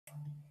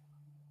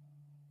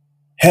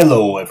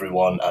Hello,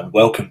 everyone, and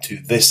welcome to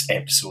this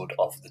episode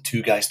of the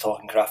Two Guys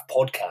Talking Craft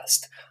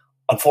podcast.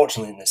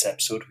 Unfortunately, in this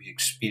episode, we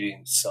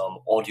experienced some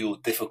audio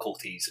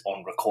difficulties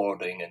on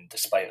recording, and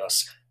despite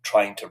us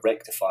trying to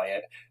rectify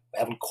it, we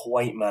haven't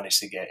quite managed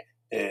to get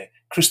a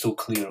crystal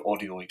clear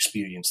audio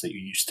experience that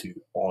you're used to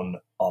on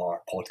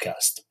our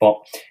podcast. But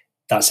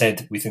that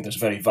said, we think there's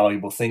very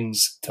valuable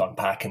things to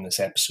unpack in this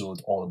episode,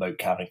 all about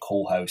Karen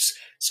Coalhouse.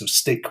 So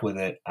stick with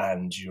it,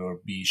 and you'll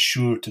be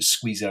sure to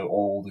squeeze out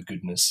all the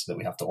goodness that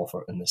we have to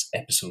offer in this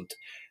episode.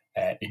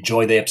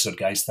 Enjoy the episode,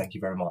 guys. Thank you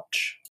very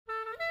much.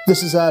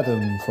 This is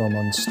Adam from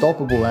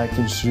Unstoppable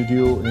Acting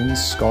Studio in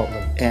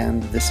Scotland.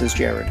 And this is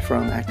Jared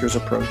from Actors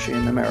Approach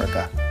in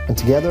America. And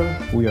together,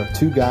 we are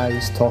Two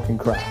Guys Talking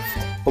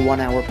Craft. A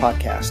 1-hour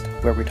podcast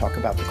where we talk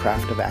about the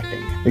craft of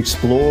acting.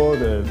 Explore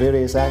the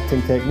various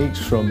acting techniques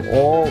from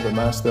all the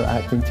master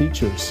acting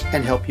teachers.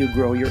 And help you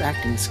grow your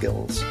acting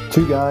skills.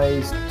 Two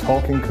Guys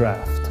Talking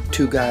Craft.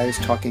 Two Guys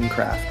Talking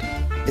Craft.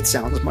 It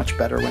sounds much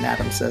better when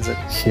Adam says it.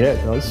 Yeah,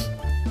 it does.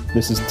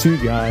 This is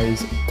Two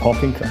Guys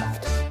Talking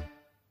Craft.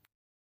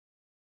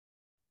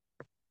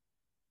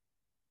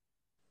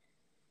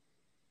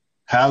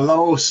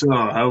 Hello, sir.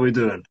 How are we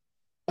doing?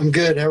 I'm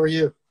good. How are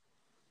you?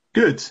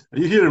 Good. Are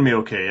you hearing me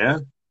okay, yeah?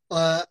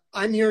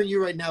 I'm hearing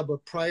you right now,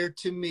 but prior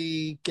to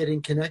me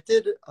getting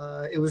connected,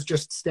 it was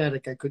just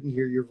static. I couldn't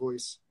hear your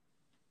voice.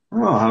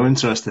 Oh, how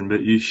interesting.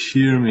 But you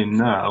hear me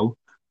now.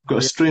 I've got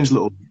a strange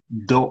little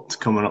dot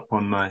coming up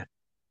on my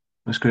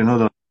screen.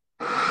 Hold on.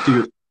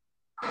 A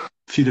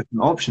few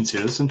different options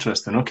here. That's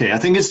interesting. Okay, I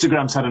think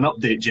Instagram's had an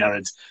update,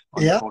 Jared,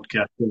 on the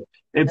podcast.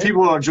 If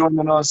people are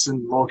joining us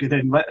and logging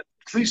in,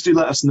 please do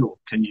let us know.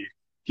 Can you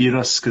hear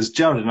us? Because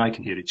Jared and I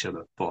can hear each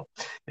other. But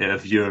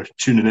if you're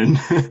tuning in,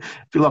 it'd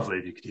be lovely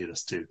if you could hear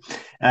us too.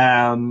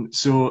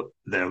 So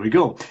there we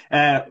go.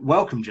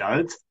 Welcome,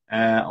 Jared.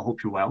 I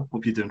hope you're well.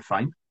 Hope you're doing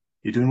fine.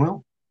 You doing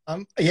well?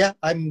 Yeah,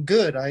 I'm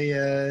good.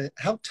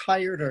 How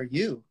tired are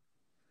you?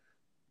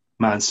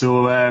 Man,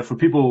 so for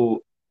people,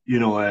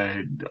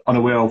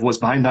 unaware of what's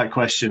behind that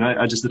question,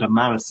 I just did a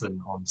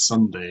marathon on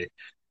Sunday.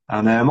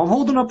 And I'm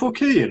holding up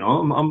okay,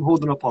 I'm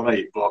holding up all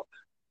right. But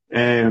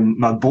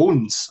my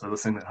bones are the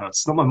thing that hurts.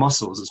 It's not my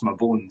muscles, it's my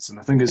bones. And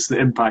I think it's the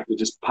impact of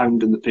just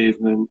pounding the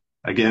pavement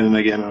again and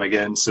again and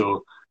again.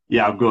 So,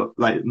 yeah, I've got,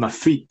 my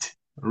feet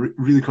are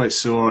really quite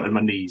sore and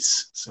my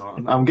knees. So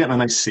I'm getting a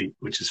nice seat,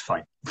 which is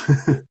fine.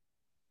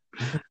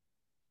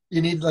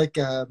 You need,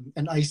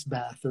 an ice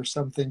bath or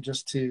something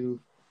just to...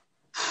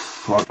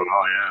 I don't know,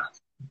 yeah.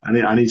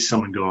 I need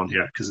something going on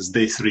here because it's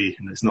day 3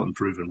 and it's not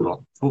improving, but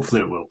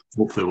hopefully it will.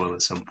 Hopefully it will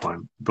at some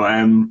point.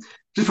 But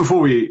just before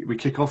we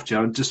kick off,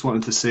 Jared, just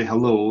wanted to say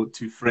hello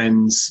to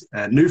friends,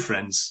 new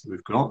friends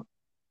we've got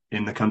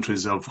in the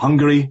countries of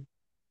Hungary,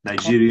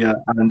 Nigeria,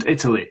 and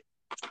Italy.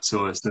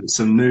 So it's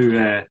some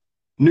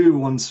new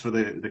ones for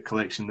the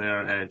collection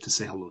there to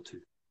say hello to.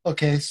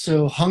 Okay,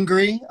 so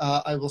Hungary,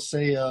 I will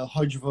say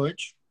Hajvoj.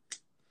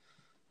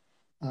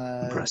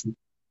 Impressive.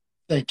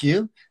 Thank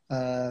you.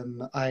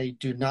 I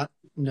do not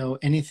know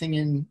anything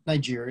in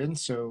Nigerian,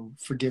 so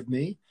forgive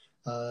me.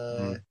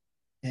 And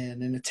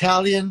in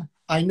Italian,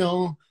 I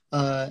know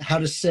how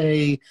to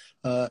say,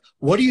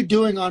 what are you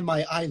doing on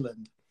my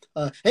island?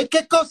 E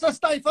che cosa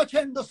stai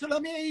facendo sulla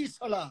mia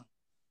isola?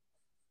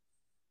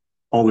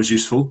 Always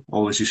useful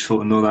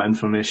to know that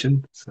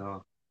information.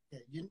 So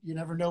you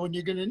never know when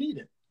you're going to need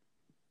it.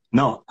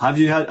 No, have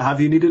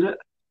you needed it?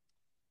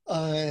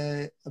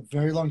 A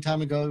very long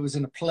time ago, it was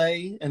in a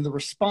play, and the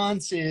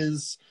response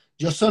is,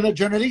 "Yo sono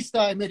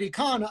giornalista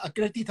americana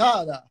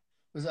accreditada."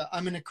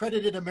 I'm an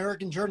accredited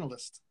American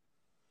journalist.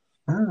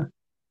 Ah.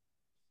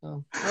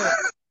 So,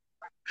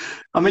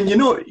 I mean, you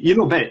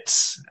know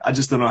bits. I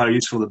just don't know how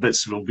useful the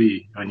bits will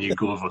be when you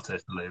go over to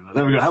Italy. But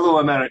there we go. Hello,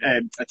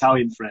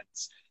 Italian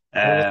friends.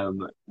 Yeah.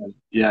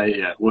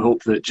 We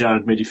hope that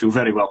Jared made you feel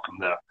very welcome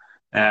there.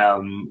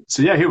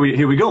 So yeah, here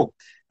we go.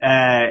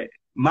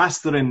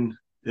 Mastering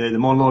the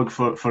monologue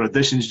for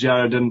auditions,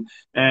 Jared, and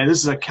this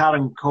is a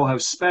Karen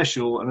Coalhouse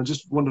special, and I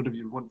just wondered if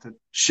you want to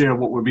share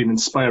what we're being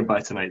inspired by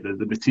tonight,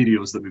 the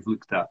materials that we've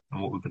looked at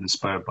and what we've been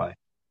inspired by.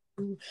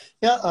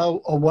 Yeah,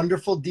 a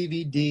wonderful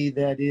DVD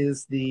that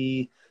is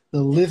the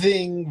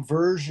living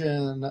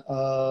version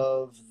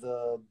of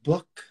the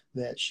book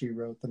that she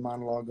wrote, the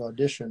monologue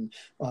audition.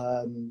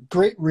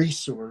 Great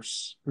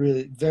resource,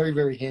 really very,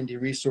 very handy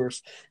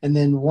resource, and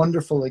then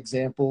wonderful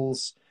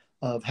examples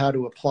of how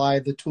to apply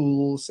the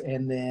tools,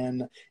 and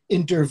then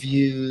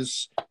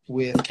interviews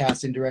with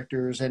casting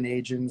directors and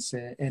agents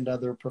and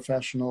other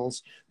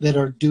professionals that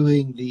are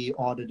doing the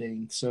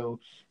auditing. So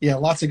yeah,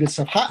 lots of good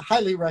stuff.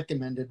 Highly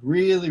recommended.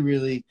 Really,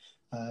 really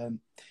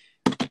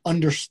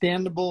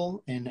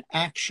understandable and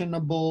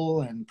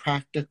actionable and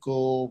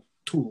practical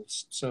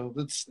tools. So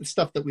it's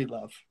stuff that we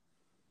love.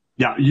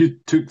 Yeah, you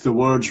took the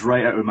words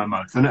right out of my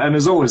mouth. And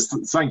as always,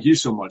 thank you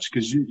so much,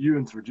 because you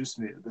introduced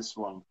me to this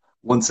one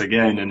once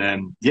again,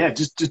 and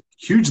just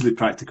hugely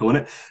practical,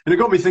 and it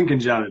got me thinking,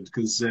 Jared,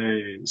 because so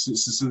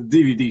the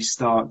DVD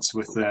starts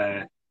with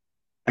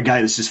a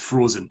guy that's just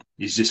frozen.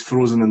 He's just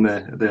frozen in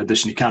the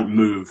audition. He can't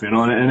move,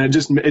 and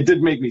it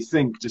did make me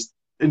think just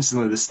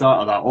instantly at the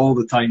start of that, all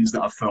the times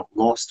that I felt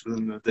lost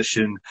within the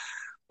audition,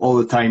 all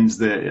the times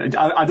that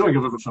I don't think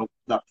I've ever felt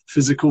that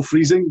physical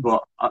freezing,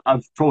 but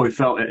I've probably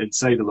felt it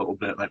inside a little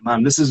bit. Like,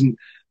 man, this isn't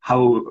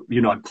how,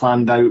 I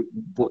planned out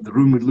what the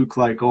room would look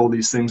like, all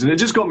these things. And it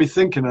just got me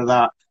thinking of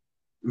that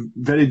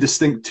very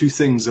distinct two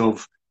things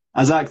of,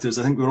 as actors,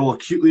 I think we're all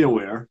acutely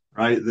aware,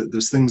 right, that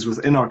there's things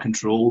within our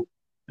control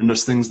and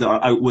there's things that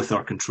are out with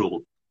our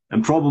control.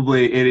 And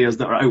probably areas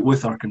that are out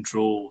with our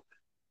control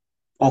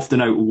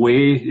often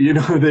outweigh,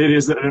 the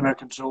areas that are in our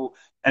control.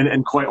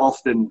 And quite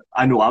often,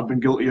 I know I've been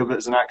guilty of it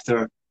as an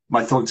actor,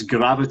 my thoughts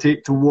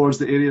gravitate towards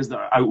the areas that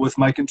are out with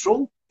my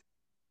control.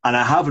 And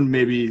I haven't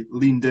maybe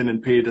leaned in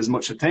and paid as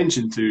much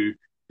attention to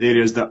the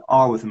areas that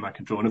are within my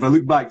control. And if I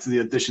look back to the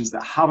auditions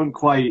that haven't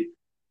quite,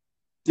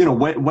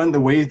 went the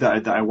way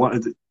that I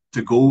wanted it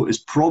to go, is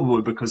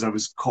probably because I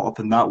was caught up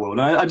in that world.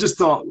 And I just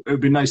thought it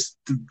would be nice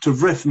to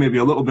riff maybe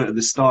a little bit at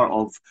the start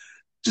of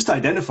just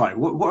identify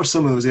what are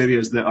some of those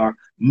areas that are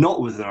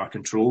not within our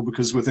control,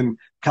 because within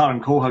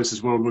Karen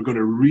Kohlhaas's world, we're going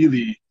to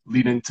really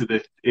lean into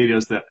the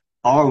areas that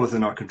are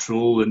within our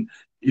control and,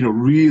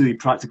 really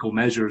practical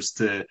measures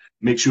to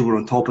make sure we're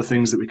on top of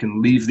things, that we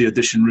can leave the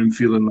audition room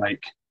feeling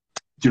like,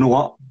 do you know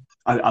what?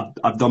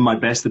 I've done my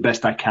best, the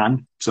best I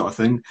can, sort of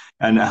thing,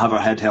 and have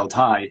our head held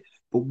high.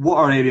 But what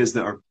are areas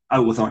that are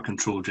out with our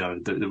control,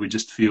 Jared, that we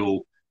just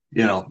feel,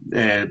 no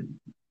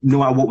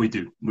matter what we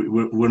do,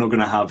 we're not going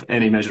to have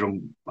any measure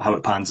on how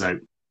it pans out?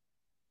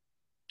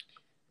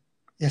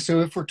 Yeah, so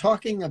if we're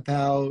talking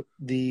about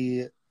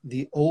the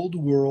old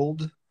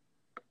world,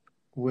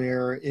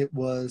 where it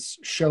was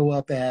show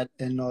up at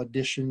an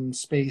audition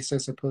space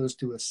as opposed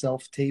to a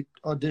self-taped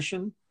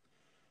audition,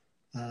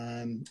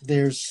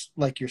 there's,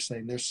 like you're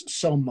saying, there's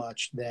so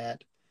much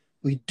that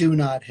we do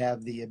not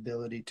have the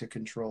ability to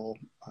control.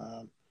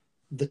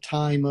 The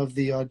time of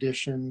the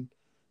audition,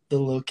 the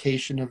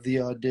location of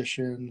the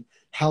audition,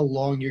 how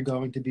long you're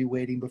going to be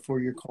waiting before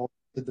you're called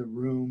to the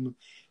room,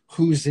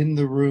 who's in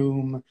the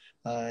room,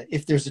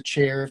 if there's a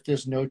chair, if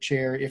there's no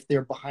chair, if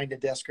they're behind a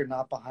desk or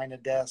not behind a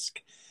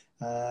desk.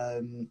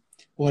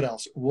 What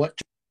else?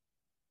 What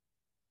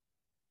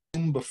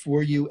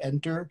before you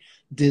enter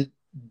did?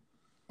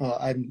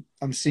 I'm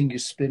seeing you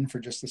spin for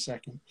just a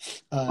second.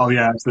 Oh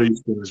yeah, I saw you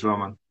spin as well,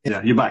 man.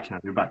 Yeah, you're back now.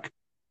 You're back.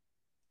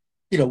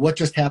 What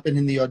just happened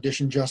in the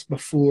audition just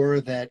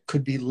before that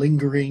could be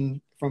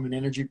lingering from an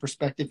energy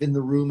perspective in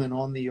the room and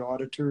on the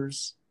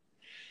auditors.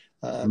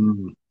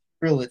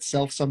 Thrill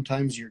itself,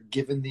 sometimes you're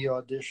given the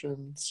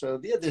audition. So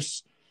yeah,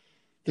 there's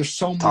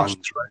so much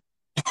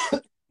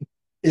right.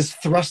 is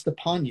thrust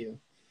upon you.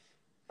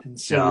 And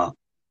so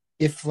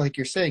if, like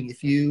you're saying,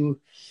 if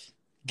you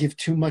give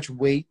too much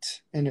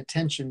weight and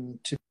attention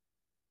to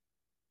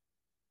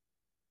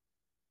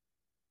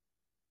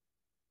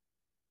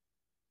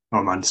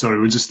Oh man, sorry,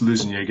 we're just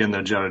losing you again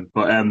there, Jared.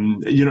 But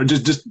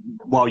just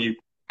while you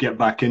get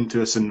back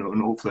into us, and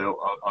hopefully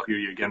I'll hear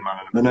you again, man,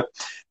 in a minute.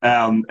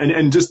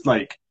 And just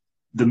like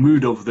the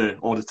mood of the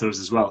auditors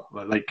as well,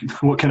 like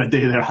what kind of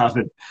day they're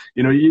having.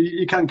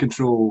 You can't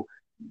control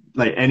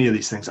like any of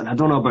these things. And I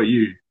don't know about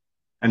you,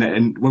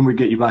 and when we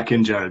get you back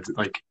in, Jared,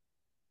 like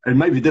it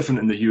might be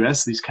different in the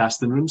US, these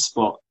casting rooms,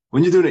 but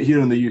when you're doing it here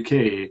in the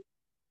UK,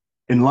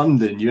 in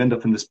London, you end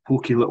up in this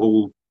pokey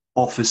little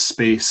office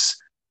space.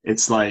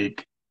 It's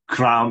like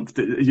cramped,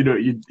 you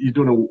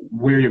don't know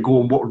where you're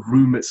going, what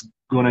room it's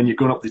going in. You're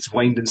going up this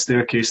winding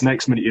staircase.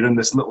 Next minute, you're in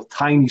this little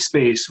tiny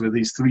space with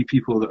these three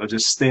people that are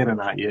just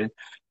staring at you.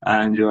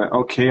 And you're like,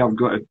 okay, I've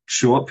got to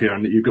show up here.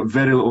 And you've got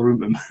very little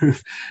room to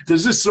move.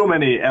 There's just so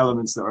many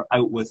elements that are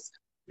out with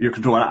your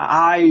control. And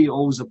I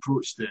always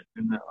approached it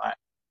in that, like,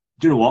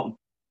 do you know what?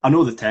 I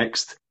know the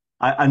text.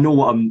 I know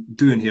what I'm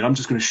doing here. I'm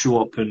just going to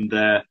show up and,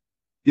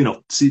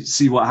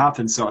 see what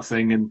happens, sort of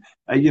thing. And,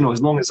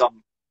 as long as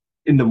I'm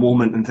in the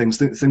moment and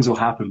things will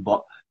happen.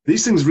 But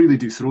these things really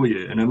do throw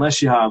you. And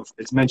unless you have,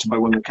 it's mentioned by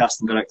one of the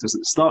casting directors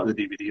at the start of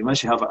the DVD,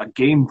 unless you have a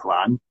game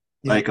plan,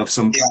 like of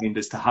some kind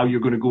as to how you're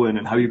going to go in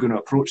and how you're going to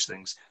approach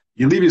things,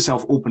 you leave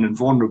yourself open and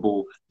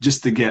vulnerable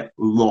just to get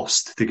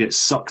lost, to get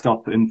sucked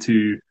up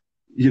into,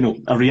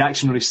 a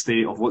reactionary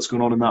state of what's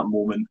going on in that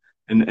moment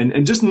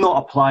and just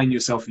not applying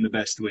yourself in the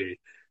best way.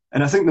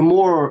 And I think the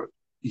more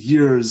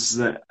years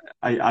that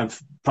I've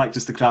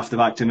practiced the craft of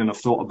acting and I've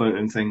thought about it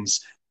and things,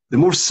 the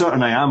more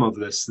certain I am of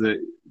this, that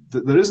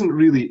there isn't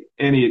really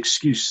any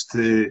excuse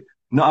to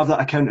not have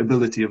that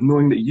accountability of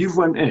knowing that you've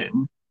went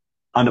in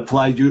and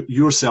applied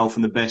yourself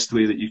in the best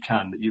way that you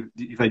can, that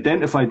you've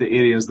identified the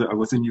areas that are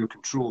within your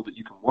control that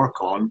you can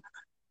work on,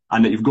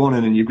 and that you've gone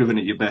in and you've given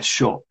it your best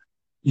shot.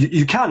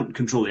 You can't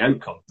control the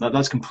outcome.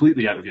 That's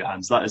completely out of your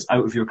hands. That is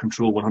out of your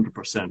control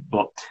 100%.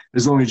 But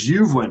as long as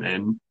you've went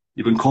in,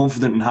 you've been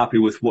confident and happy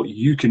with what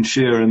you can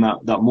share in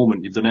that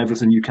moment, you've done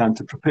everything you can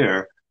to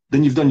prepare,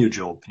 then you've done your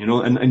job, you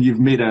know, and you've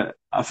made a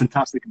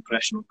fantastic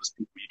impression on those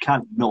people. You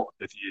can't not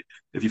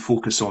if you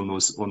focus on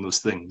those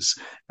things.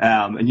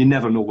 And you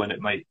never know when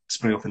it might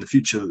spring up in the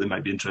future that they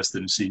might be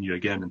interested in seeing you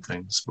again and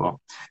things. But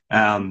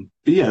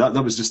yeah,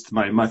 that was just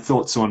my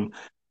thoughts on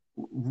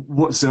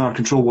what's in our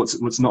control,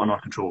 what's not in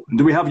our control. And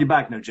do we have you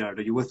back now, Jared?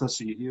 Are you with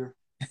us? Are you here?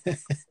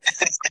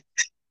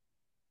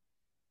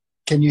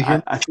 Can you hear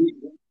me? I think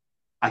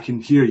I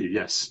can hear you.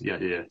 Yes.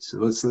 Yeah. So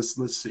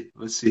let's see.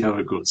 Let's see how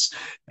it goes.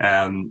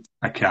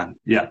 I can.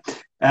 Yeah.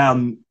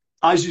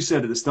 As you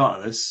said at the start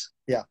of this,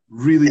 yeah,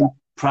 really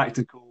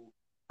practical,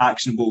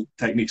 actionable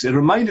techniques. It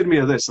reminded me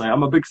of this. Like,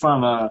 I'm a big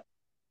fan of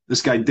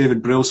this guy,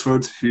 David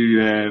Brailsford,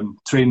 who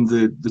trained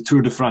the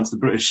Tour de France, the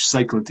British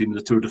cycling team,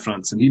 the Tour de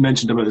France. And he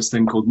mentioned about this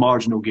thing called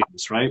marginal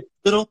gains, right?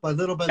 Little by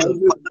little by little.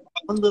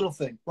 One little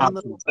thing.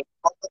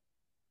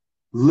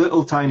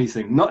 Little tiny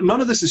thing.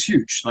 None of this is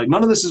huge. Like,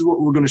 none of this is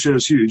what we're going to share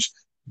is huge,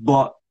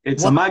 but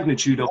it's a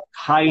magnitude of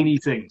tiny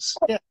things.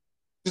 Yeah.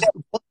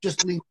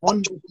 Just leave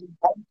one,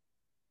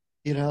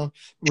 you know,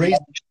 raise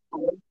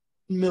 1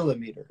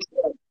 millimeter.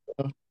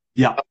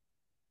 Yeah.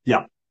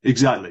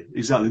 Exactly.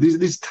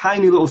 These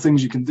tiny little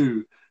things you can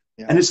do,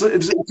 yeah. And it's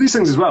these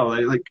things as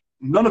well. Like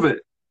none of it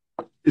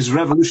is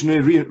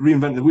revolutionary,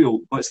 reinvent the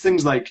wheel. But it's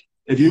things like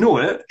if you know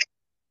it,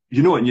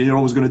 and you're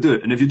always going to do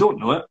it. And if you don't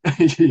know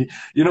it,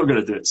 you're not going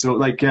to do it. So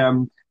like,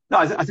 no,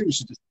 I think we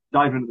should just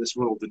dive into this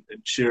world and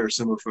share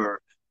some of our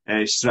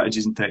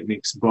strategies and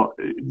techniques. But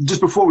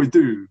just before we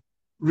do,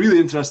 really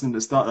interesting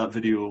to start that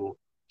video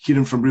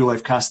hearing from real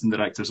life casting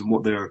directors and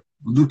what they're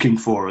looking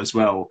for as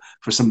well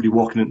for somebody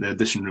walking into the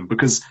audition room.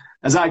 Because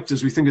as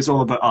actors, we think it's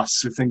all about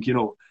us. We think, you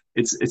know,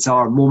 it's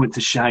our moment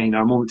to shine,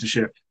 our moment to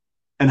share.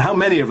 And how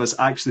many of us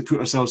actually put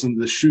ourselves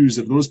into the shoes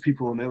of those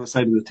people on the other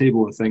side of the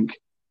table and think,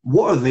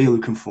 what are they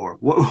looking for?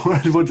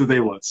 What do they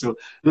want? So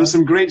there's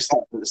some great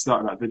stuff at the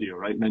start of that video,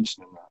 right?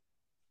 Mentioning that.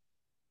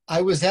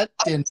 I was at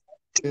dinner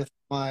with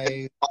my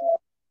New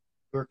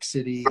York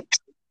City a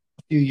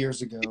few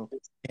years ago,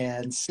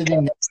 and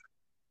sitting next to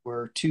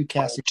were two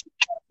casting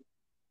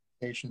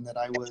that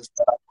I was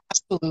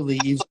absolutely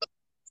easy.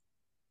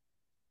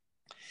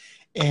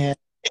 And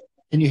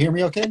can you hear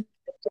me okay?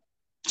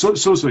 So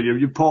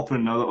you're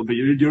popping a little bit.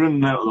 You're in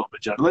and out a little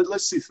bit, Jared.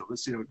 Let's see how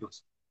it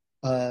goes.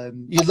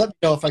 You let me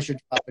know if I should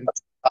drop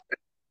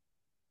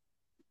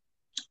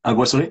and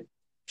what, sorry?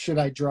 Should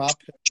I drop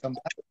and come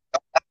back?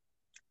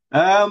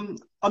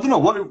 I don't know.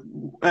 What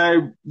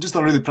just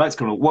on a really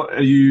practical note,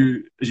 what is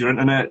your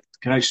internet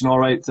connection all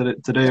right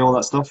today, all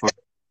that stuff? Or?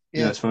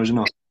 Yeah, as far as you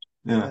know.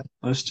 Yeah.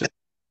 Let's check.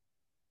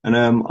 And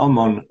I'm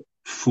on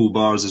full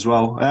bars as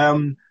well.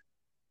 Don't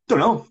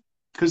know,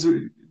 because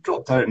we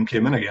dropped out and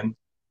came in again.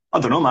 I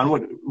don't know, man.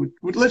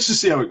 Let's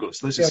just see how it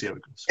goes. Let's just see how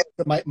it goes.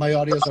 My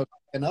audio's okay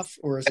enough,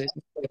 or is it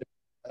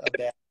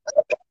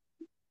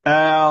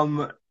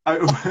bad?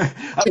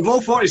 Out of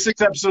all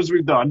 46 episodes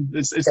we've done,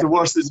 it's the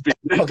worst it's been.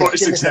 Okay,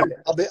 46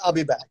 episodes. I'll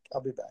be back.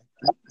 All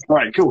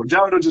right, cool.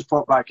 Jared will just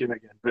pop back in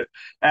again. But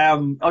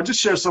I'll just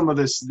share some of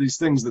these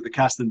things that the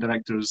casting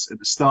directors at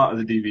the start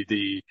of the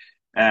DVD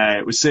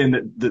was saying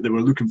that they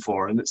were looking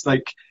for. And it's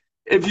like,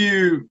 if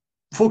you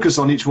focus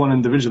on each one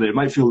individually, it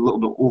might feel a little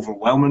bit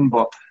overwhelming,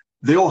 but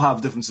they all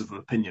have differences of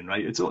opinion,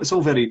 right? It's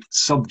all very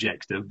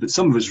subjective, but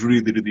some of it's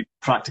really, really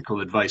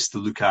practical advice to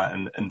look at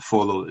and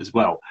follow as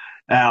well.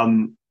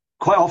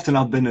 Quite often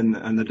I've been in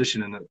an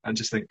audition and I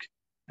just think,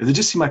 if they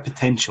just see my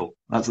potential,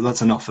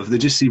 that's enough. If they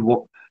just see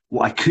what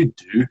I could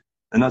do,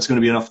 then that's going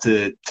to be enough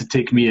to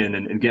take me in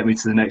and get me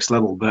to the next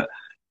level. But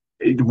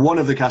one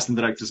of the casting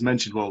directors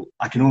mentioned, well,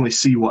 I can only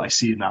see what I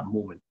see in that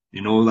moment.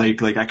 You know,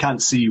 like I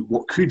can't see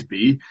what could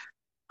be,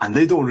 and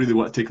they don't really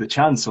want to take the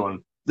chance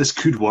on this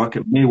could work,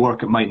 it may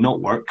work, it might not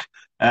work.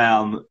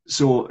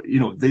 So, you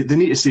know, they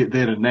need to see it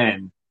there and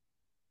then.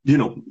 You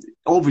know,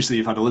 obviously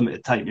you've had a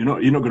limited time. You're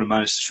not going to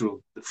manage to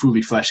show the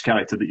fully fleshed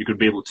character that you're going to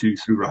be able to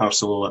through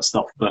rehearsal, all that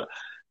stuff. But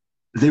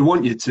they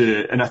want you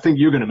to, and I think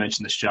you're going to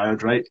mention this,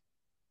 Jared, right?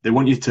 They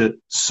want you to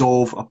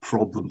solve a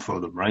problem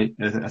for them, right?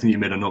 I think you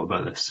made a note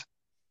about this.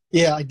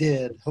 Yeah, I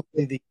did.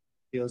 Hopefully the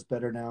video is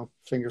better now.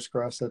 Fingers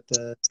crossed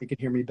that you can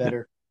hear me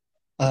better.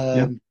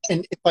 And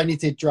if I need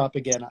to drop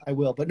again, I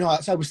will. But no,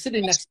 so I was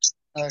sitting next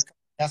to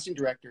casting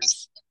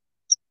directors,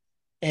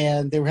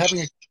 and they were having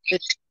a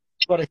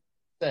what I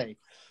say.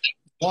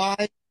 Why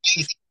do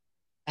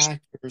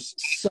actors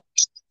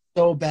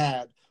so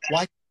bad? Why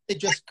can't they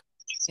just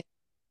be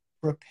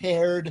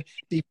prepared,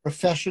 be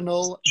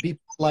professional, be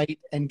polite,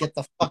 and get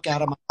the fuck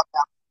out of my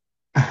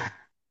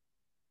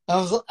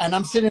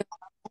I'm sitting,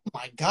 oh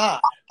my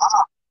God.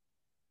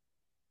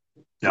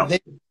 Yeah. They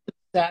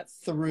sat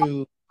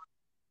through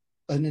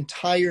an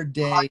entire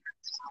day,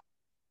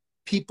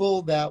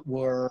 people that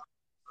were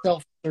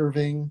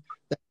self-serving,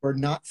 that were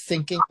not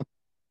thinking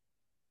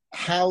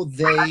how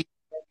they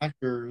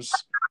actors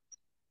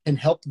can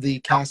help the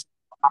cast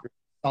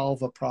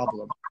solve a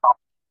problem.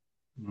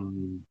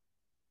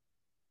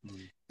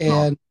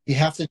 And you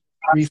have to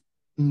reframe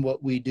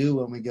what we do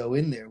when we go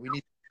in there. We need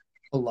to be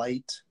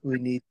polite. We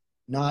need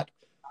not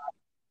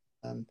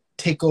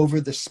take over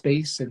the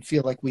space and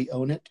feel like we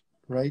own it,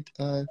 right?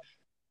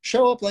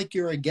 Show up like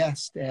you're a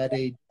guest at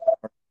a.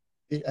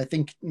 I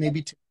think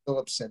maybe Tim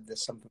Phillips said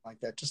this, something like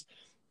that. Just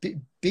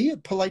be a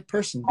polite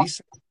person. Be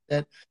something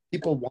that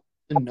people want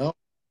to know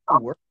your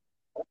work,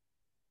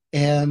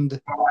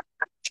 and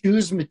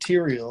choose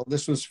material.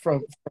 This was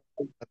from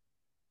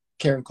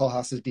Karen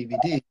Kohlhaas's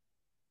DVD.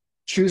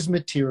 Choose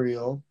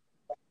material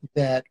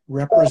that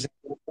represents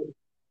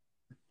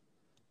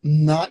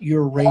not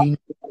your range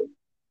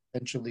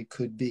eventually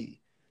could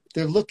be.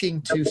 They're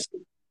looking to see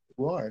who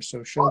you are,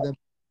 so show them who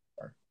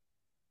you are.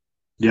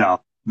 Yeah,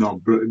 no,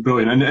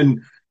 brilliant. And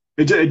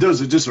it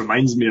just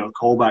reminds me of a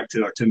callback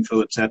to our Tim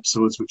Phillips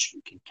episodes, which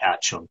you can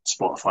catch on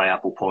Spotify,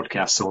 Apple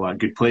Podcasts, all that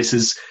good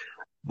places.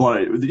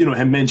 But, you know,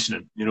 him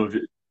mentioning, you know,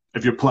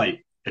 if you're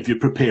polite, if you're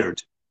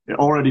prepared, it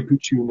already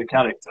puts you in the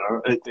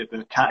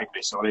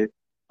category, sorry,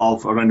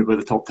 of around about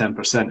the top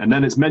 10%. And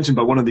then it's mentioned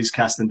by one of these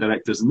casting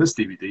directors in this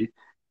DVD.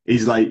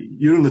 He's like,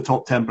 you're in the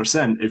top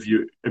 10% if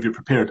you're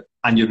prepared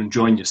and you're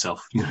enjoying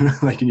yourself, you know,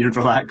 like, and you're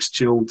relaxed,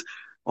 chilled,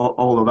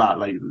 all of that.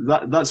 Like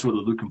that's what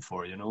they're looking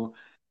for, you know.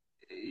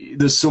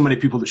 There's so many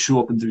people that show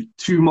up and do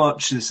too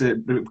much.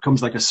 It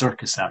becomes like a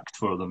circus act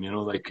for them, you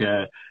know, like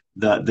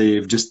that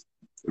they've just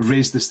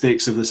raised the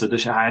stakes of this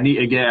audition.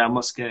 I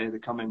must get it,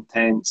 become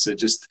intense.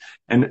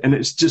 And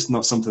it's just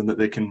not something that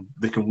they can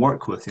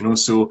work with, you know.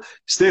 So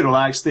stay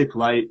relaxed, stay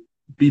polite,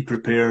 be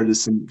prepared.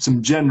 There's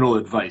some general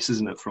advice,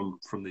 isn't it, from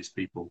these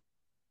people?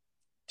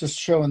 Just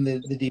showing the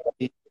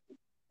DVD,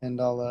 and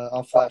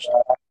I'll flash it.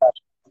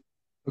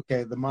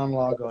 Okay, the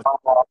monologue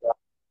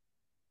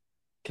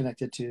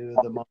connected to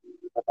the monologue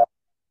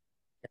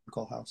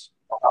Kohlhaas.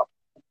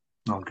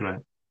 Oh,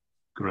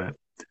 great.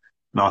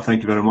 No,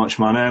 thank you very much,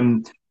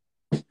 man.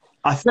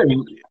 I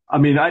think, I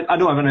mean, I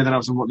don't have anything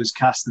else on what this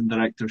casting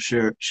director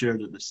shared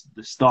at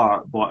the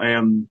start, but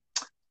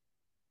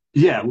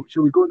yeah,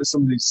 shall we go into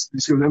some of these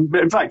skills?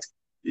 In fact,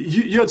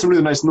 you had some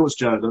really nice notes,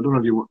 Jared. I don't know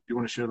if you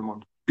want to share them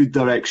on good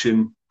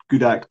direction,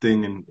 good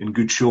acting, and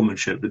good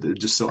showmanship. But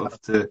just sort of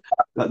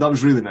that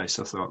was really nice,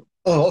 I thought.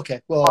 Oh,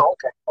 okay. Well,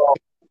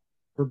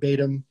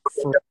 verbatim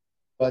for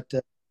what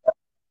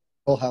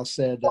Kohlhaas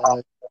said.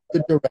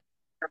 Good direction,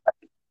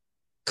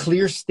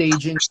 clear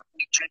staging,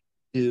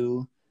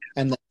 do,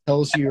 and that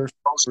tells you your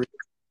story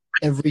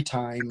every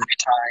time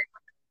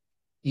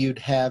you'd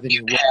have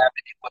any work.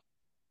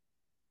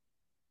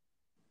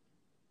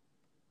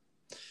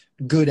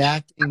 Good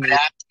acting.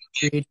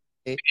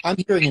 I'm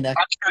hearing an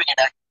actor.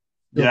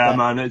 Yeah,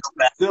 man, it's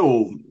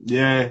still,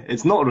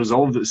 it's not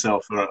resolved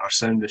itself for our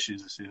sound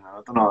issues. You know,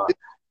 I don't know.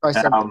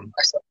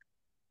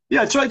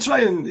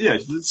 Try and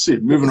let's see.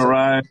 Moving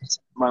around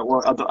might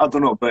work. I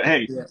don't know, but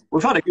hey,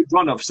 we've had a good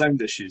run of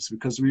sound issues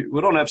because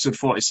we're on episode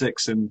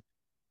 46, and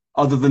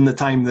other than the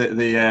time that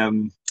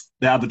the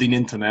Aberdeen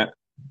internet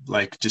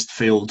just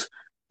failed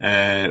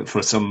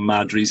for some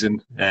mad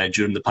reason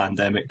during the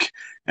pandemic,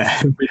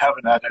 we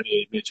haven't had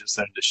any major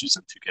sound issues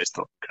on Two Guys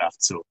Talking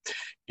Craft. So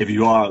if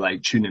you are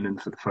tuning in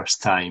for the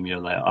first time, you're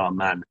like, oh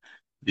man,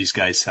 these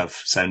guys have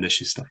sound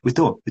issue stuff. We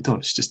don't.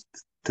 It's just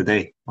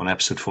today on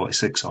episode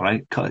 46. All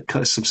right, cut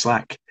us some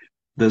slack.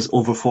 There's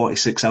over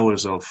 46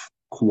 hours of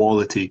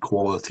quality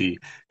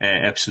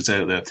episodes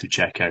out there to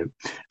check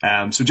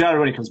out. So Jared,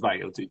 when he comes back,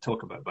 he'll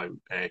talk about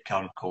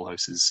Karen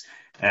Kohlhaas's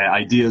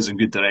ideas and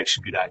good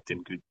direction, good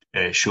acting, good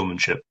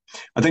showmanship.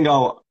 I think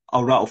I'll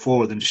rattle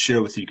forward and just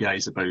share with you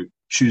guys about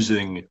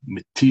choosing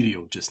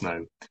material just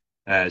now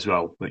as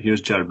well. But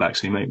here's Jared back,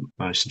 so he might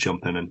manage to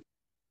jump in and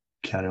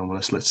carry on with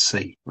us. Let's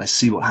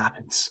see what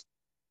happens.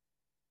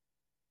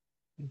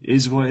 It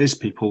is what it is,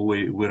 people.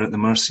 We're at the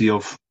mercy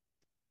of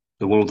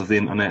the world of the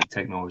internet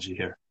technology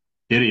here.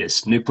 Here he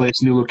is. New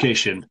place, new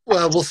location.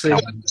 Well, we'll see.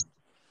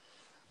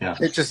 Yeah.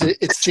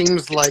 It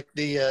seems like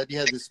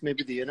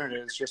maybe the internet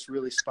is just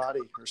really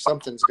spotty or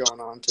something's going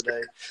on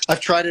today.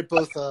 I've tried it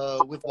both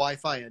with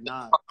Wi-Fi and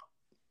not.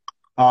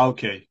 Ah,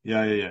 okay.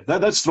 Yeah.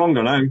 That's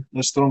stronger now.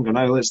 Let's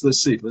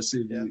see. Let's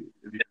see if you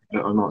get it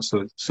or not.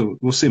 So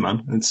we'll see,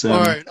 man. It's all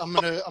right. I'm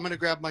gonna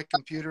grab my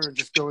computer and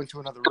just go into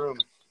another room.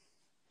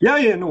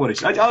 Yeah, no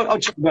worries. I'll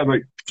chat about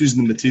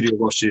choosing the material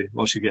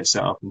while she gets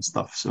set up and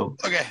stuff. So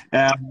okay.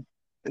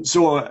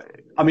 So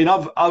I mean,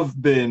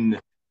 I've been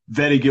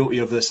very guilty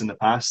of this in the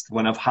past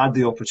when I've had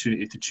the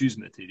opportunity to choose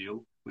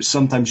material, which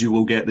sometimes you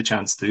will get the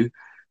chance to.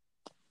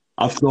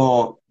 I've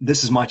thought,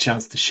 this is my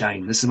chance to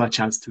shine. This is my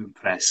chance to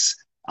impress.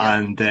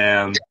 And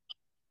I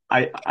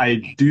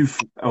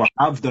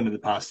have done in the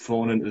past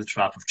fallen into the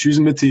trap of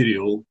choosing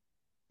material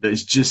that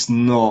is just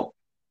not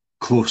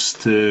close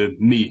to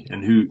me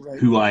and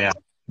who I am.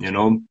 You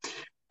know,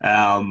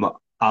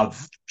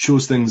 I've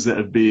chose things that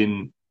have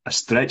been a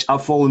stretch.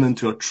 I've fallen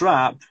into a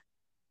trap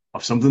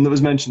of something that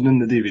was mentioned in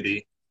the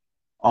DVD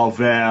of,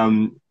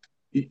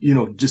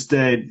 just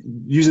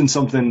using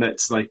something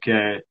that's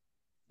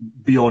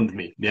beyond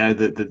me. Yeah,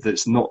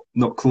 that's not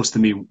close to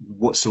me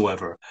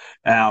whatsoever.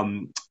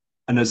 And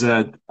there's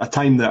a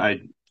time that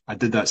I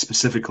did that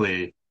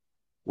specifically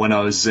when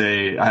I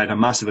had a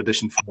massive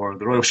audition for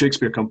the Royal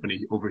Shakespeare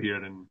Company over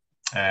here in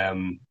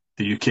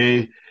the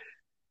UK.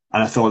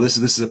 And I thought this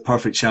is a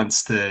perfect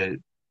chance to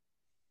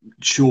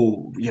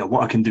show,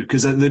 what I can do,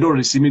 because they'd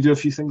already seen me do a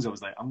few things. I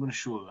was like, I'm going to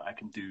show that I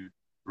can do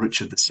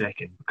Richard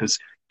II, because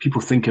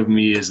people think of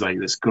me as like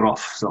this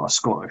gruff sort of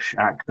Scottish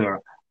actor.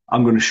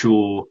 I'm going to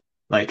show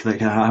like I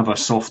have a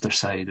softer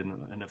side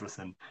and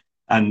everything.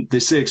 And they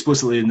say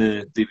explicitly in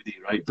the DVD,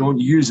 right? Don't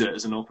use it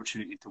as an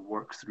opportunity to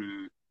work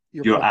through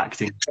your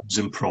acting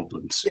and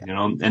problems, you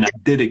know? And I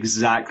did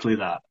exactly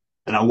that.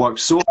 And I worked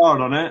so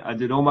hard on it. I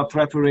did all my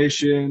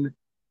preparation.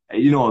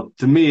 You know,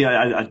 to me,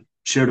 I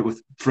shared it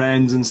with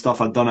friends and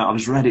stuff. I'd done it. I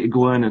was ready to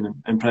go in and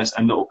impress.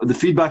 And the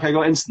feedback I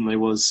got instantly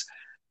was,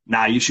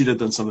 nah, you should have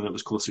done something that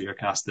was closer to your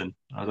casting.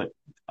 I was like,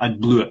 I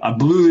blew it. I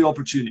blew the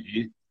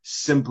opportunity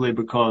simply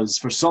because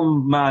for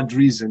some mad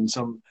reason,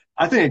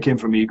 I think it came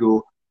from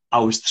ego. I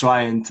was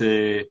trying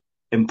to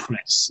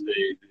impress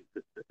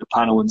the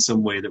panel in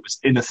some way that was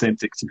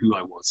inauthentic to who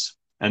I was.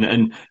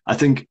 And I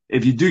think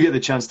if you do get the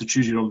chance to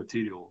choose your own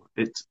material,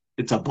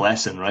 it's a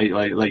blessing, right?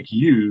 Like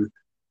you,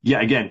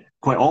 again,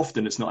 quite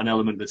often it's not an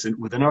element that's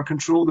within our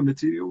control, the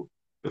material,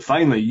 but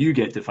finally you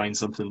get to find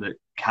something that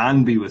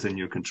can be within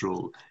your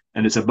control.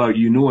 And it's about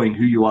you knowing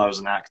who you are as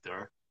an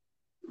actor,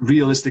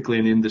 realistically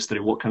in the industry,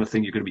 what kind of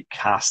thing you're going to be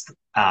cast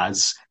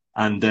as,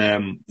 and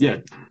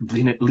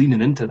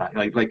leaning into that.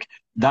 Like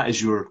that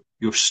is your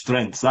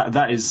strength.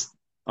 That is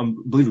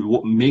unbelievably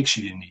what makes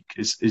you unique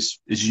is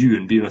you,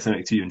 and being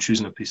authentic to you and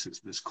choosing a piece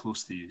that's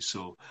close to you.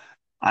 So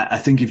I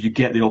think if you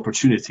get the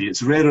opportunity,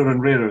 it's rarer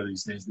and rarer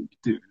these days that you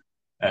do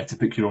to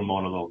pick your own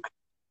monologue.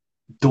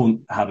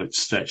 Don't have it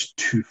stretched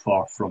too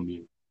far from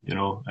you, you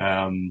know.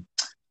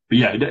 But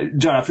yeah,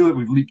 Jared, I feel like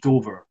we've leaped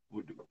over.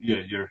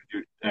 Your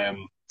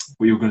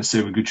what you were going to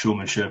say with good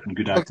showmanship and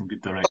good acting,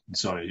 good directing.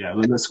 Sorry,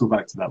 let's go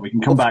back to that. We can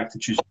come back to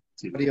choosing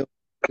material.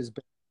 So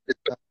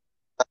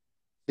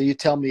you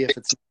tell me if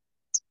it's.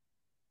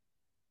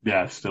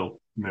 Yeah,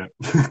 still. Yeah.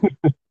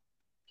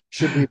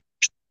 Should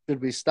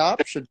we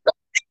stop?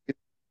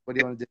 What do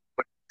you want to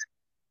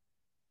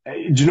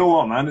do? Do you know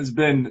what, man? It's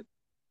been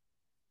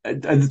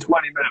at the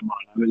 20-minute mark.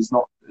 I mean, it's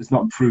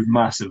not improved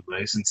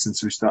massively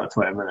since we started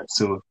 20 minutes.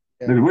 So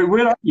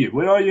where are you?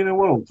 Where are you in the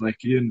world?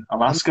 Like, you in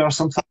Alaska or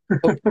something?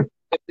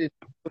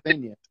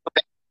 Pennsylvania.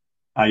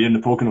 You're in the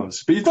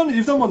Poconos. But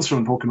you've done ones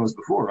from the Poconos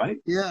before, right?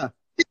 Yeah.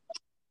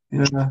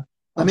 Yeah.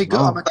 Let me go.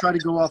 I'm gonna try to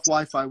go off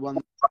Wi-Fi one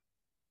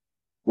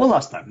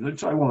last time.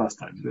 Let's try one last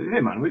time.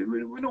 Hey man,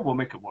 we know we'll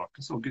make it work.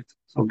 It's all good.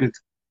 It's all good.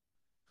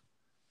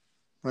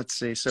 Let's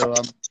see. So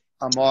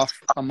I'm off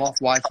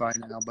Wi-Fi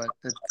now, but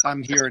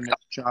I'm hearing it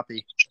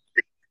choppy.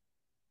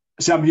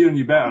 See, I'm hearing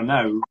you better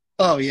now.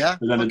 Oh yeah.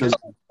 But then it does.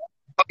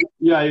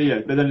 Yeah.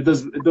 But then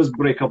it does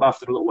break up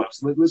after a little while.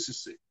 So let's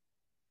just see.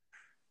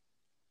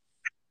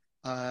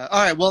 All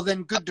right. Well,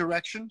 then, good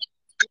direction.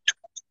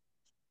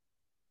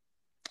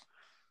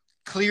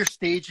 Clear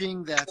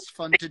staging that's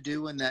fun to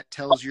do and that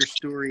tells your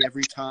story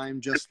every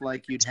time, just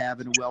like you'd have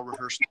in a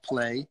well-rehearsed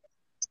play.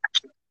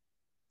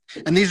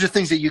 And these are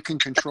things that you can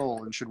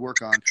control and should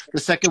work on. The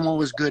second one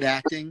was good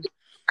acting,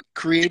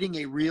 creating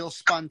a real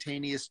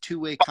spontaneous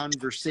two-way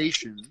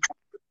conversation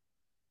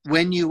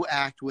when you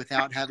act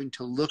without having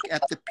to look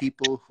at the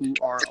people who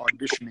are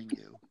auditioning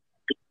you.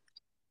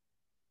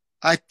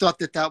 I thought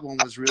that one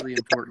was really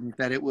important,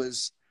 that it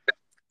was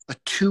a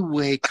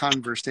two-way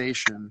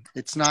conversation.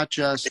 It's not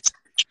just,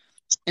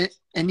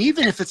 and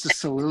even if it's a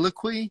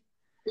soliloquy,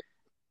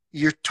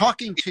 you're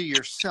talking to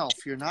yourself.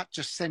 You're not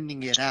just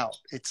sending it out.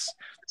 It's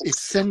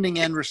sending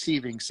and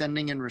receiving.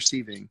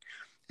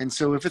 And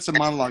so if it's a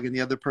monologue and the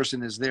other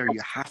person is there,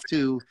 you have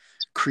to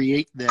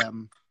create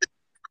them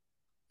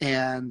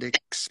and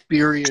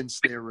experience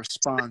their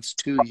response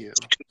to you.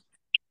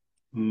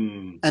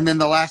 And then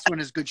the last one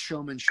is good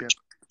showmanship.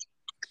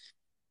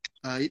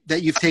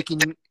 That you've taken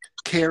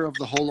care of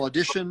the whole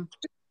audition.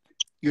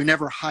 You're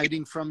never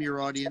hiding from your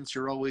audience.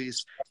 You're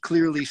always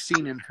clearly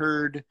seen and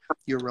heard.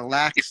 You're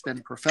relaxed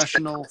and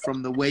professional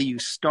from the way you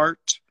start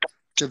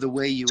to the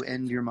way you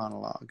end your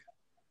monologue.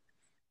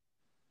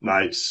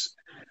 Nice.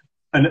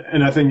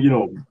 And I think,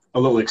 a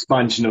little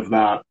expansion of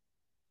that,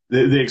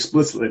 they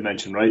explicitly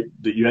mention, right,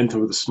 that you enter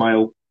with a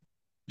smile,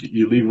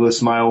 you leave with a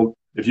smile.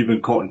 If you've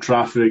been caught in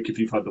traffic, if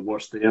you've had the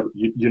worst day ever,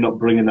 you're not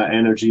bringing that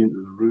energy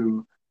into the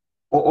room.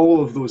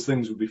 All of those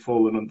things would be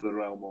falling under the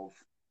realm of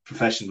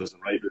professionalism,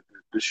 right?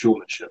 The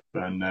showmanship,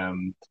 and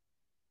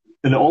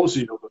also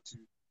you don't go too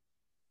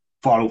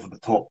far over the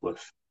top with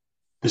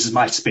this is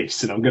my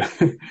space, and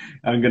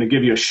I'm gonna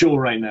give you a show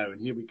right now, and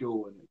here we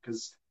go, and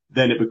because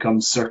then it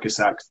becomes circus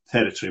act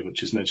territory,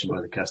 which is mentioned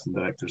by the casting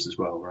directors as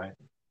well, right?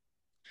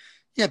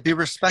 Yeah, be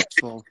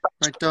respectful,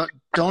 right?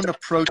 Don't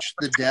approach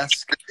the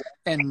desk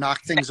and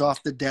knock things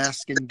off the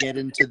desk and get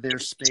into their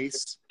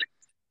space.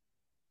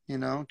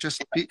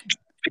 Just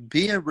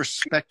be a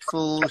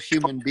respectful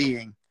human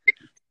being.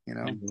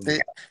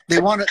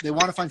 They want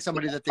to find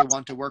somebody that they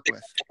want to work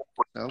with.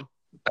 So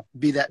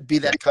be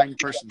that kind of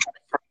person.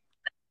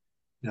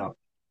 Yeah,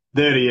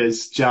 there he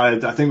is,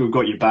 Jared. I think we've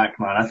got you back,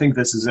 man. I think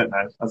this is it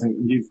now. I think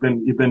you've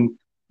been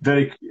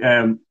very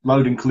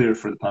loud and clear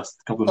for the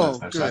past couple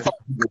of minutes now. So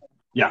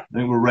yeah, I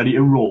think we're ready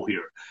to roll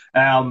here.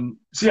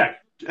 So yeah,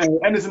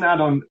 anything to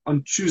add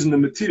on choosing the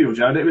material,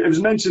 Jared? It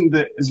was mentioned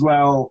that as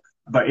well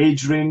about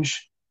age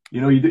range. You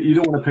know, you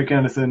don't want to pick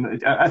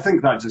anything. I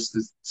think that just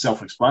is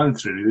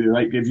self-explanatory, really.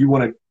 Like, if you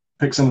want to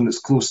pick something that's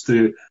close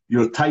to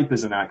your type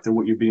as an actor,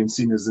 what you're being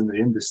seen as in the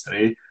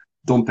industry,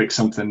 don't pick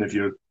something if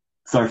you're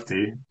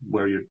 30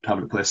 where you're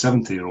having to play a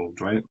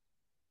 70-year-old, right?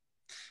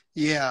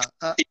 Yeah.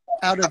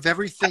 Out of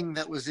everything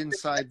that was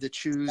inside the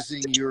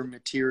choosing your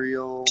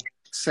material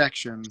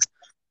section,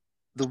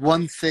 the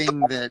one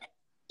thing that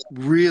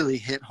really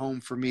hit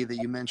home for me that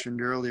you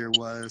mentioned earlier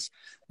was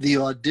the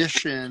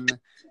audition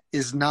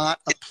is not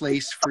a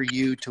place for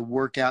you to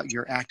work out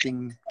your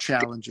acting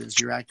challenges,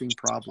 your acting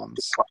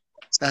problems.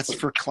 That's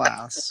for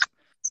class,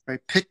 right?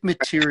 Pick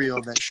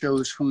material that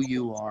shows who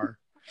you are.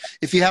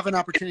 If you have an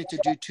opportunity to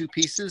do 2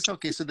 pieces,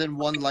 okay, so then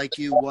one like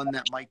you, one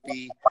that might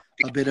be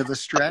a bit of a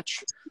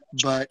stretch,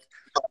 but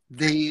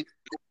they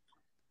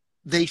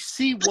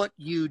see what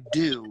you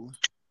do,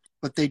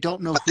 but they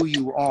don't know who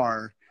you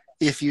are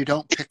if you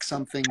don't pick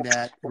something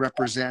that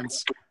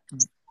represents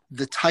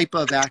the type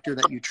of actor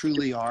that you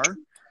truly are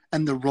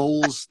and the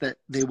roles that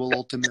they will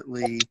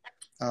ultimately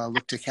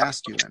look to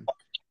cast you in.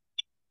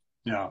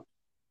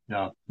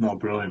 Yeah, no,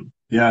 brilliant.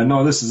 Yeah,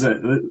 no, this is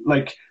it.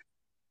 Like,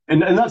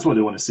 and that's what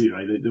they want to see,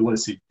 right? They want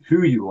to see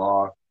who you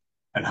are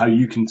and how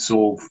you can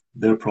solve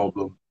their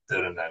problem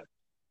there and then.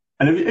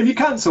 And if you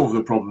can't solve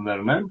the problem there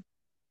and then,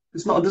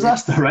 it's not a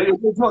disaster, right?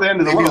 It's not the end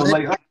of the world.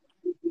 Like,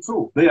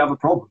 so they have a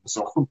problem to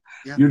solve.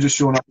 Yeah. You're just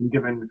showing up and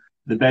giving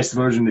the best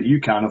version that you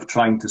can of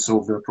trying to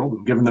solve their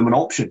problem, giving them an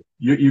option.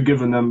 You're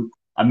giving them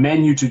a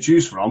menu to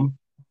choose from,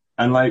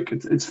 and like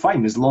it's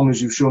fine as long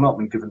as you've shown up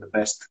and given the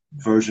best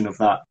version of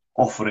that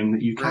offering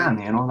that you can.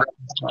 Right. You know,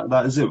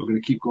 that is it. We're going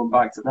to keep going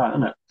back to that,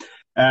 isn't it?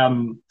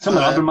 Some of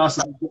the other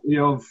massive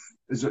of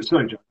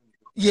sorry, John.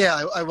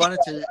 Yeah, I wanted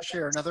to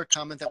share another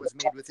comment that was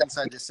made with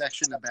inside this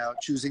section about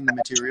choosing the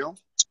material.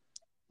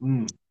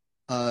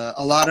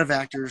 A lot of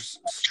actors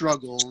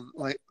struggle.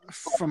 Like,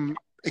 from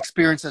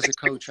experience as a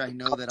coach, I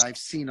know that I've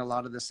seen a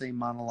lot of the same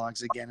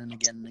monologues again and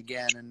again and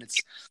again, and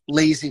it's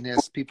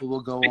laziness. People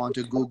will go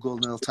onto Google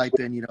and they'll type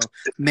in, you know,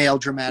 male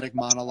dramatic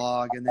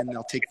monologue, and then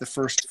they'll take the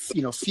first,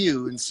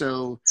 few. And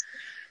so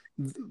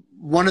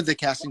one of the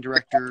casting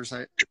directors,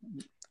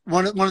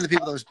 one of the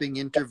people that was being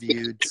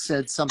interviewed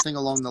said something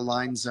along the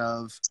lines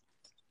of,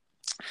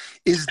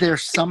 is there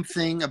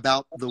something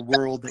about the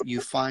world that you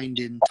find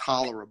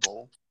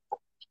intolerable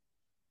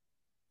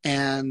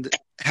and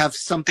have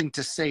something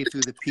to say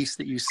through the piece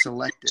that you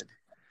selected,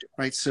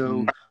 right?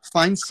 So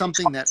find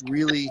something that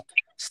really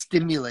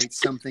stimulates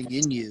something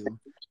in you,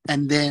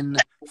 and then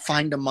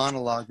find a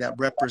monologue that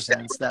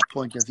represents that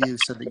point of view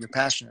so that you're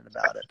passionate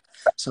about it.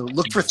 So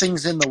look for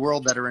things in the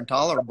world that are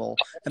intolerable,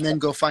 and then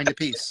go find a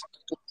piece.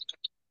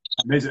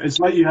 Amazing. It's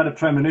like you had a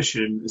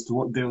premonition as to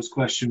what Dale's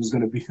question was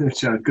going to be,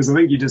 because I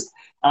think you just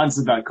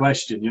answered that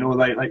question. You know,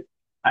 like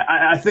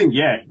I think,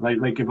 yeah,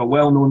 like if a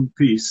well-known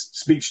piece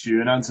speaks to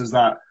you and answers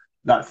that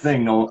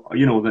thing, or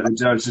that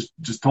Jared's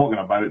just talking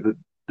about, that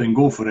then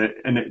go for it.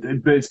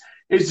 And but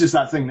it's just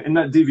that thing in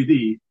that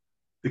DVD.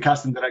 The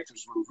casting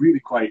directors were really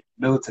quite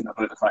militant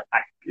about the fact,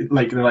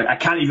 they're like, I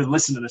can't even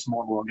listen to this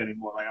monologue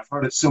anymore. Like, I've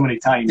heard it so many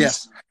times.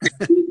 Yes.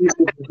 You're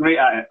great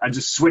at it. I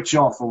just switch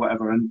off or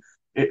whatever, and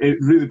it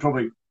really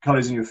probably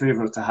carries in your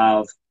favour to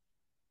have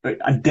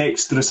a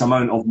dexterous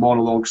amount of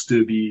monologues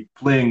to be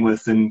playing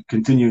with and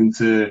continuing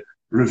to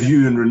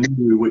review and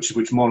renew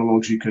which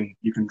monologues you can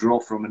draw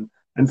from,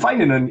 and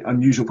finding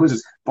unusual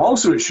places. But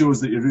also it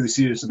shows that you're really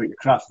serious about your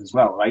craft as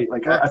well, right?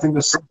 Like, I think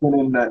there's something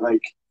in that,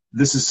 like,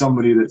 this is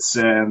somebody that's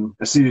a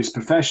serious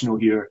professional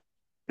here.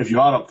 If you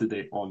are up to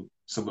date on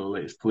some of the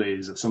latest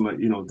plays or some of,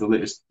 the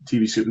latest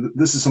TV script,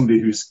 this is somebody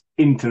who's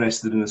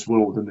interested in this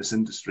world, in this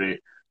industry,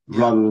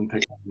 rather than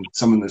picking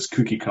someone that's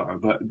cookie cutter.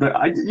 But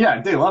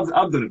Dale,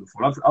 I've done it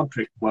before. I've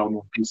picked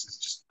well-known pieces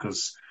just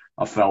because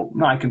I felt,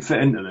 I can fit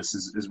into this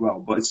as well.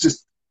 But it's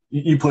just,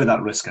 you play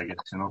that risk, I guess,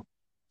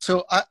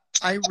 So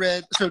I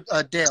read,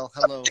 Dale,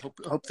 hello.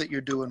 Hope that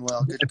you're doing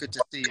well. Good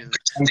to see you.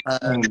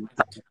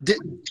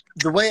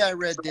 The way I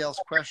read Dale's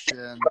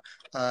question,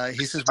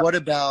 he says, what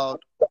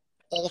about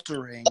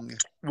altering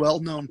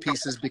well-known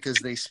pieces because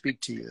they speak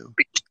to you?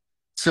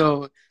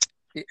 So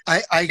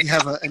I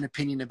have an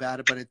opinion about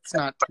it, but it's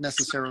not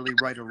necessarily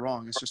right or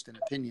wrong. It's just an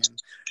opinion.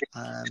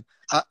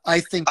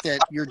 I think that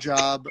your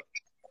job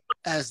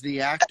as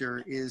the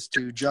actor is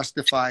to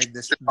justify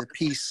the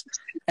piece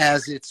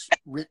as it's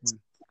written.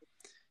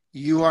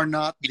 You are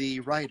not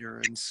the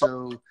writer, and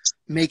so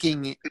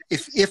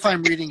if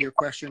I'm reading your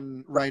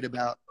question right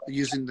about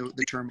using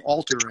the term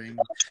altering,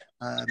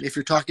 if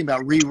you're talking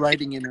about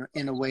rewriting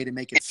in a way to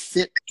make it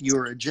fit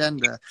your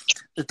agenda,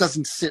 it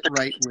doesn't sit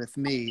right with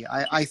me.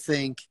 I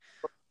think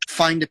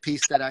find a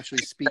piece that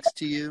actually speaks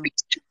to you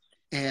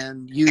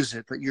and use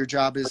it, but your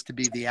job is to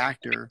be the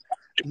actor,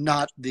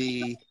 not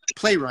the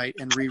playwright,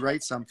 and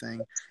rewrite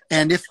something.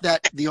 And if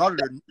the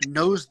auditor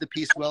knows the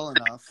piece well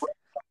enough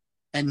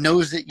and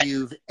knows that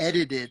you've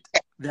edited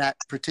that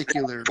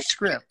particular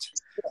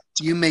script,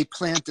 you may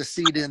plant a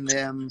seed in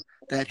them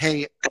that,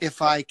 hey,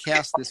 if I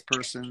cast this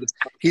person,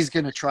 he's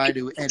going to try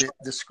to edit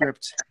the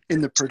script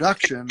in the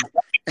production,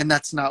 and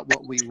that's not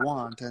what we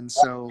want. And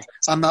so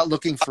I'm not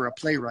looking for a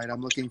playwright.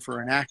 I'm looking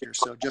for an actor.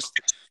 So just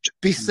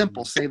be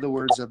simple. Say the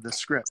words of the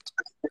script.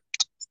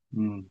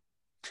 He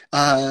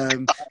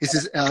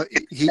says,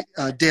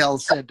 Dale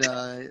said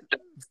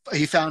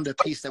he found a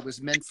piece that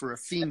was meant for a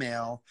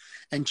female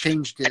and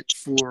changed it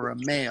for a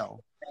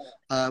male.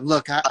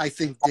 Look, I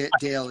think that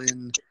Dale,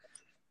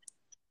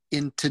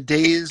 in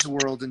today's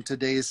world, in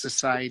today's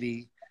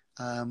society,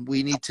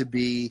 we need to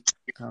be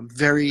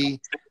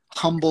very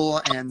humble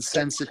and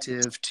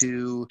sensitive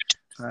to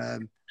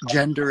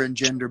gender and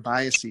gender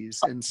biases.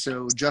 And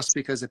so just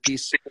because a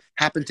piece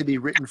happened to be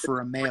written for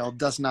a male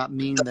does not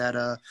mean that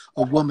a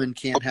woman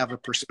can't have a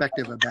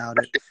perspective about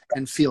it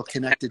and feel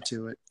connected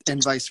to it,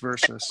 and vice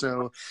versa.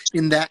 So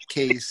in that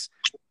case,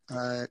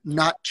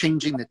 not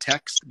changing the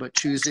text, but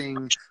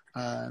choosing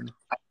a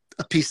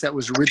piece that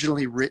was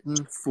originally written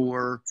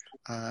for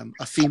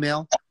a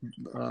female,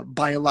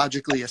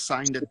 biologically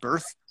assigned at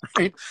birth,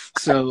 right?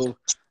 So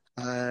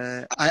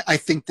I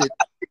think that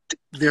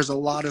there's a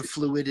lot of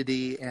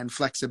fluidity and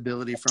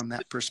flexibility from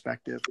that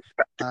perspective.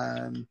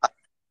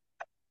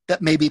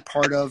 That may be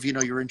part of,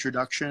 your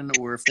introduction,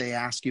 or if they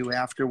ask you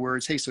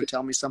afterwards, hey, so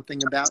tell me something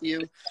about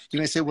you. You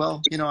may say,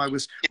 well, I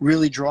was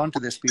really drawn to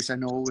this piece. I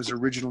know it was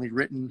originally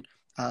written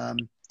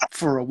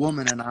for a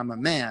woman, and I'm a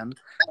man,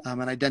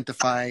 and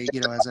identify,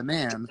 as a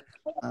man.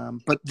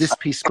 But this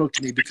piece spoke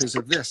to me because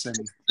of this, and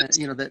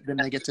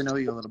then I get to know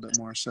you a little bit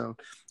more. So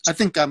I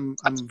think I'm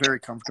very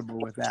comfortable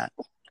with that.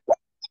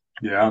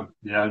 Yeah,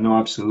 no,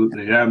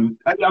 absolutely. I'm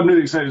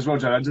really excited as well,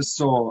 Jared. I just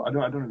saw, I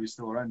don't know if he's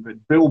still around, but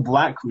Bill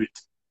Blackwood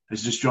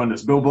has just joined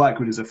us. Bill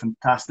Blackwood is a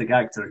fantastic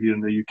actor here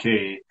in the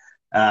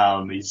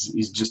UK.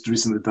 He's just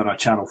recently done a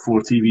Channel 4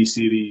 TV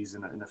series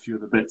and a few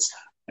other bits.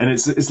 And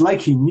it's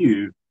like he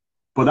knew,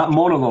 but that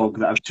monologue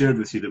that I've shared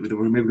with you, that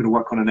we're maybe going to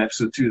work on in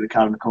episode 2 of the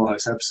Karen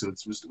McCallhouse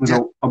episodes, was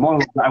a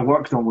monologue that I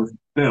worked on with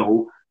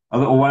Bill a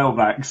little while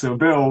back. So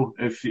Bill,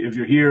 if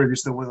you're here and you're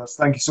still with us,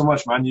 thank you so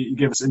much, man. You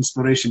gave us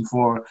inspiration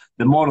for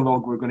the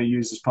monologue we're going to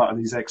use as part of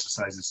these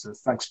exercises. So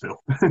thanks, Bill.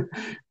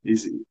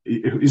 he's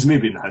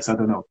maybe in the house, I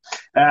don't know.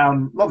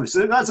 Lovely.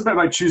 So that's a bit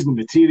about choosing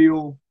the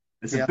material.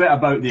 It's a bit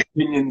about the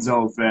opinions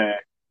of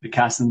the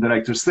casting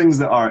directors, things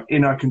that are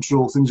in our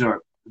control, things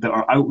that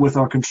are out with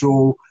our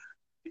control.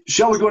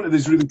 Shall we go into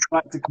these really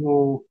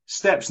practical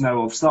steps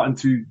now of starting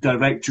to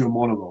direct your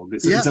monologue?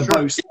 It's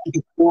about starting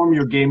to form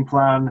your game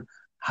plan,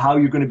 how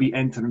you're going to be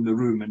entering the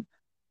room. And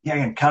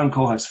again, Karen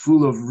McCallhouse,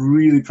 full of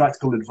really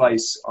practical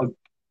advice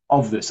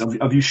of this,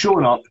 of you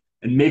showing up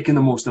and making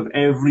the most of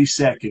every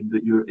second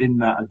that you're in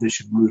that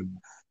audition room.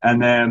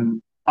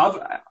 And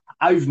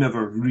I've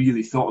never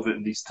really thought of it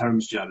in these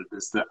terms, Jared,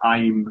 is that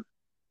I'm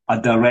a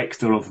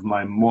director of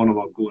my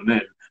monologue going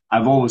in.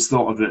 I've always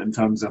thought of it in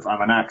terms of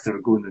I'm an actor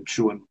going and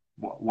showing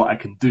what I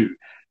can do.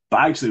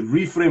 But actually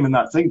reframing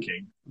that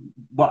thinking,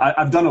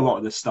 I've done a lot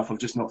of this stuff, I've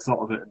just not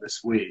thought of it in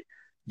this way.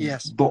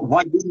 Yes. But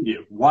why wouldn't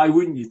you? Why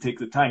wouldn't you take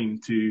the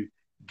time to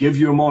give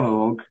your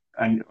monologue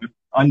and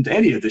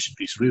any audition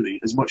piece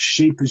really as much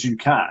shape as you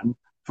can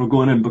for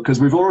going in? Because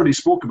we've already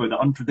spoke about the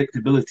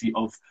unpredictability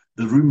of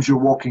the rooms you're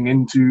walking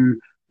into,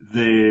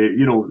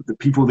 the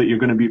people that you're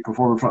going to be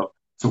performing in front of.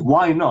 So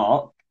why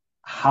not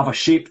have a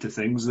shape to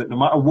things that no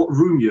matter what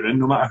room you're in,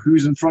 no matter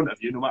who's in front of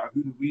you, no matter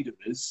who the reader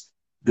is,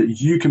 that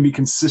you can be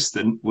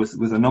consistent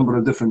with a number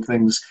of different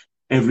things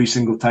every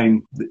single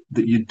time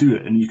that you do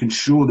it, and you can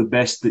show the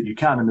best that you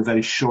can in a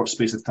very short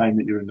space of time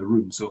that you're in the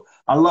room. So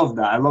I love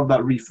that. I love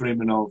that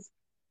reframing of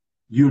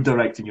you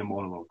directing your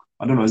monologue.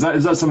 I don't know, is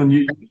that something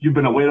you've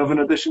been aware of in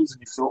auditions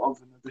and you've thought of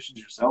in auditions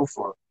yourself?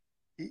 Or?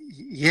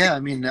 Yeah, I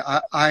mean,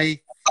 I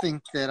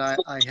think that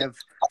I have,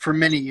 for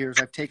many years,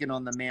 I've taken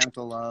on the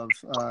mantle of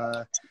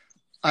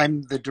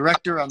I'm the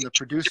director, I'm the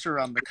producer,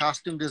 I'm the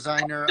costume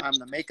designer, I'm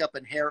the makeup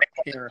and hair,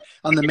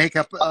 I'm the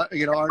makeup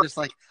artist.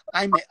 Like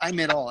I'm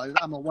it all.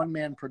 I'm a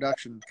one-man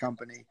production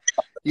company.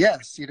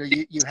 Yes,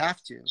 you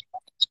have to.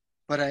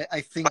 But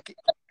I think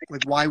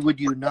with why would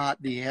you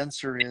not, the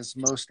answer is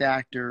most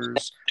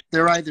actors,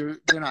 they're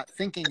not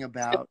thinking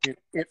about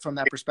it from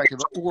that perspective,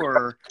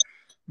 or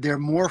they're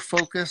more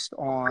focused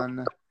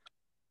on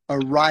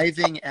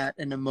arriving at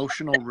an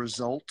emotional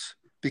result,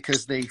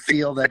 because they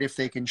feel that if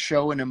they can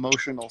show an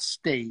emotional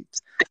state,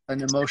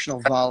 an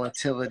emotional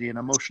volatility, an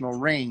emotional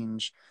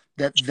range,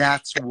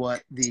 that's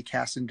what the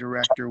casting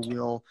director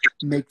will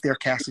make their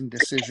casting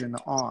decision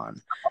on.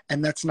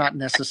 And that's not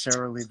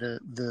necessarily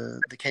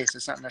the case.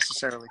 It's not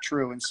necessarily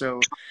true. And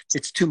so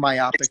it's too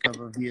myopic of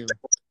a view.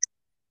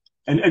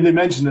 And they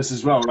mentioned this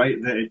as well,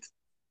 right? That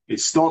it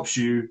stops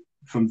you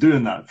from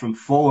doing that, from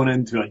falling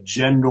into a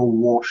general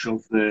wash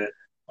of the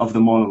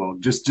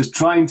monologue. Just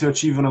trying to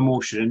achieve an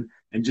emotion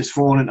and just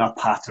falling into a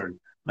pattern,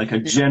 like a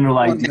general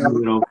idea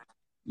of,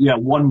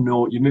 one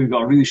note. You maybe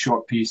got a really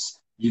short piece.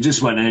 You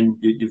just went in,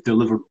 you've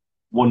delivered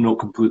one note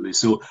completely.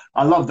 So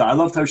I love that. I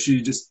loved how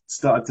she just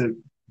started to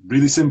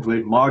really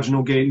simply,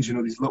 marginal gains,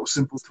 these little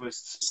simple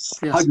twists.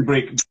 Yes. How do you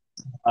break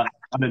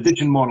an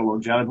audition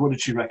monologue, Jared? What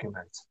did she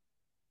recommend?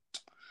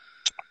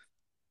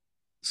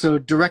 So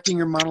directing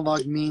your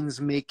monologue means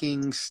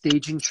making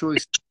staging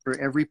choices for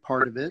every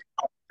part of it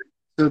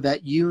so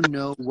that you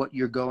know what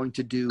you're going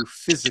to do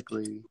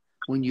physically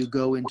when you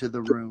go into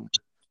the room.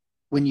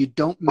 When you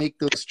don't make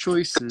those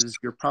choices,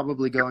 you're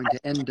probably going to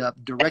end up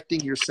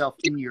directing yourself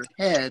in your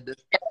head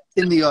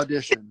in the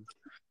audition.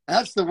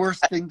 That's the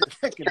worst thing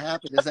that can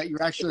happen, is that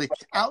you're actually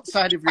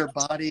outside of your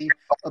body,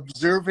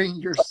 observing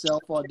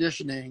yourself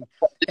auditioning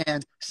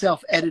and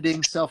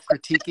self-editing,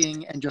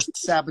 self-critiquing, and just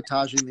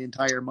sabotaging the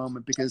entire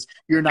moment because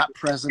you're not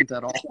present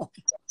at all.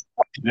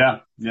 Yeah.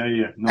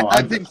 No,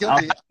 I've been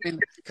guilty. I mean,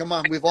 come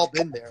on, we've all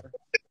been there.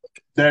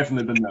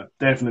 Definitely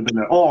been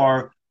there.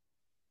 Or,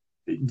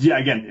 yeah,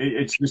 again,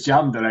 it's just you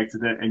haven't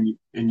directed it,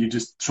 and you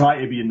just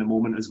try to be in the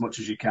moment as much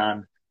as you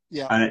can.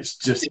 Yeah. And it's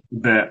just a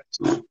bit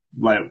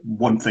like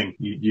one thing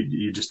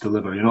you just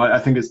deliver. You know, I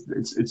think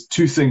it's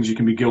two things you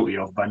can be guilty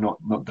of by not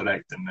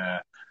directing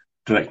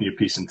your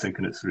piece and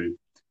thinking it through.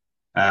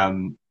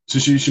 So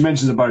she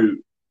mentions about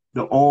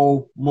the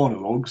all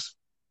monologues.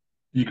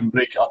 You can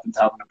break it up into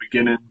having a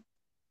beginning,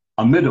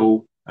 a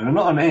middle, and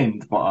not an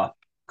end, but a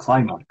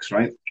climax,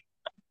 right?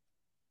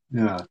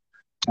 Yeah.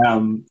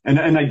 And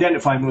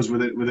identifying those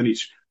within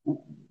each.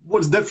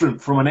 What's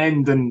different from an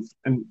end and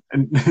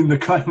the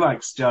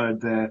climax,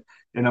 Jared,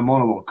 in a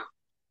monologue?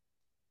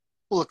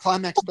 Well, a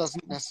climax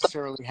doesn't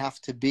necessarily have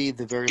to be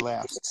the very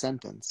last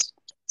sentence,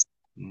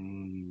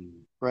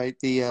 right?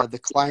 The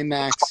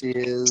climax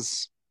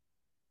is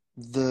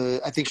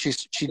I think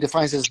she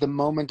defines it as the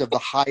moment of the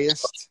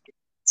highest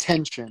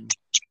tension,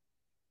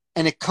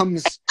 and it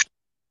comes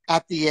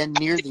at the end,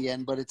 near the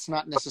end, but it's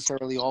not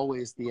necessarily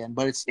always the end,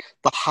 but it's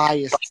the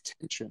highest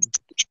tension.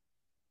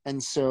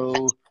 And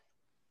so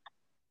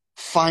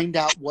find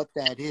out what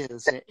that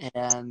is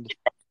and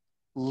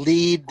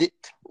lead.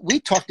 We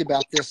talked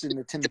about this in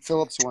the Tim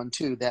Phillips one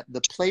too, that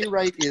the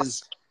playwright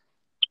is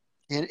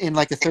in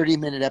like a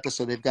 30-minute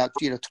episode, they've got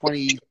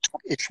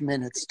 20-ish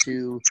minutes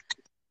to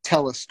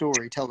tell a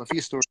story, tell a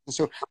few stories. And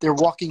so they're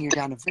walking you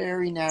down a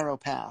very narrow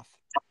path.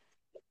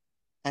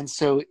 And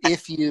so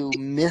if you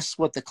miss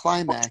what the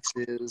climax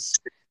is,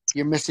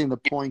 you're missing the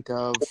point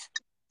of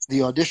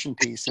the audition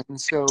piece.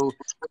 And so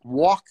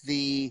walk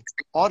the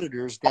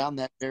auditors down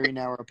that very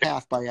narrow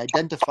path by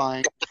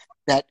identifying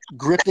that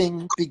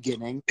gripping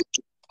beginning,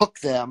 hook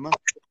them,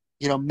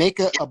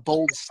 make a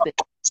bold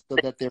statement so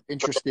that they're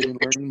interested in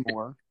learning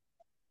more.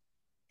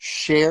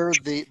 Share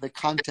the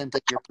content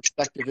of your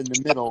perspective in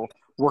the middle,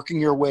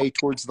 working your way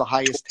towards the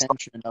highest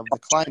tension of the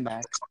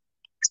climax,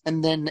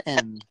 and then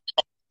end.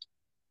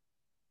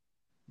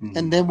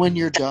 And then when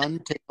you're done,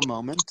 take a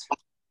moment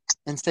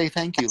and say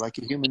thank you like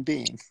a human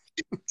being.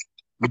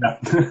 Yeah.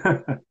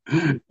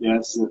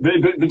 Yes.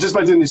 But just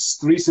by doing these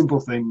three simple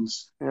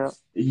things,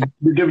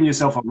 you're giving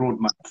yourself a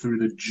roadmap through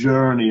the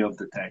journey of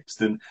the text.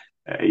 And,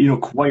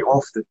 quite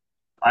often,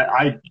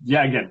 I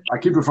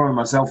keep referring to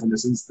myself in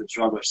this instance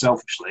rather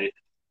selfishly.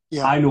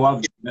 Yeah. I know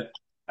I've done it,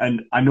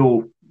 and I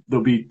know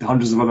there'll be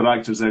hundreds of other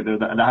actors out there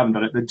that haven't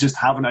done it, that just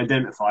haven't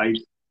identified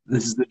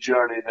this is the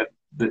journey that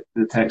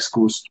the text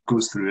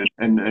goes through,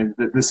 and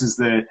this is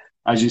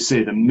as you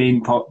say, the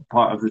main part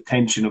of the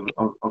tension of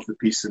the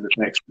piece in the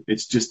text.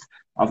 It's just,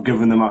 I've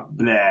given them a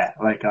bleh,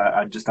 like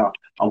a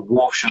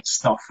wash of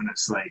stuff, and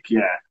it's like,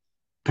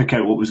 pick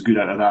out what was good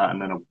out of that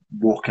and then a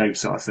walk out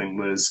sort of thing.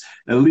 Whereas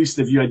at least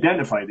if you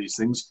identify these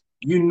things,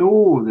 you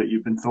know that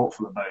you've been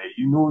thoughtful about it.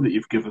 You know that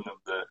you've given them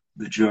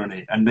the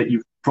journey, and that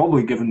you've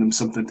probably given them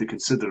something to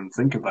consider and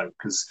think about,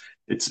 because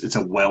it's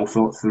a well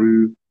thought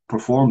through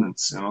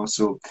performance,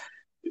 So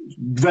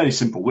very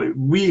simple.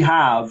 We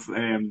have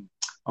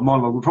a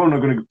monologue. We're probably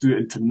not going to do it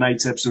in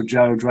tonight's episode,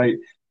 Jared, right?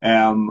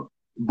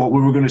 But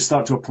we were going to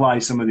start to apply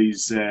some of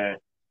these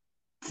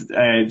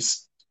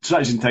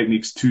strategies and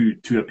techniques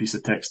to a piece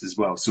of text as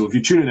well. So if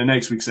you tune in to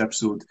next week's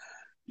episode,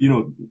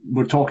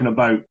 we're talking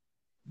about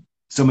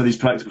some of these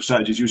practical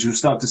strategies. You'll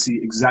start to see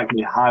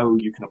exactly how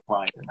you can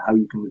apply it and how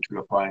you can look to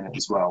applying it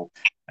as well.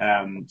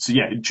 So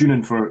tune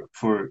in for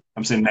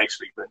I'm saying next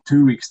week, but in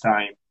 2 weeks'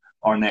 time,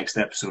 our next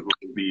episode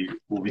we'll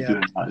be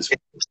doing that as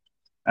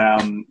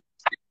well.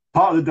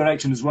 Part of the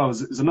direction as well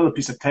is another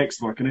piece of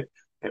text work, and it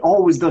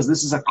always does.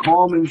 This is a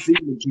common theme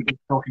in Two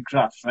Talking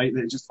Craft, right?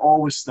 That it just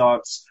always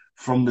starts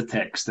from the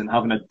text and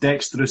having a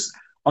dexterous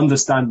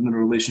understanding of the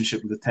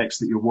relationship with the text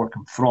that you're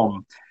working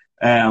from.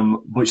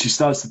 But she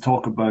starts to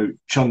talk about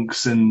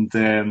chunks and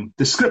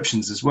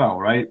descriptions as well,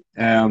 right?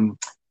 Now,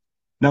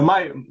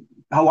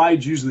 how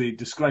I'd usually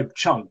describe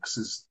chunks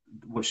is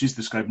what she's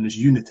describing as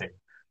unity.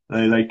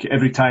 Like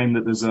every time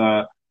that there's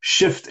a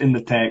shift in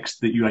the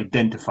text, that you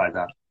identify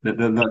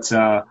that's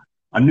a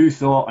new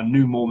thought, a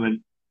new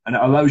moment, and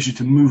it allows you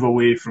to move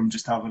away from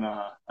just having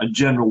a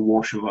general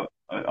wash of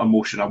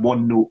emotion, a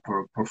one-note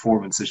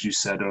performance, as you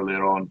said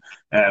earlier on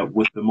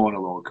with the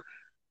monologue.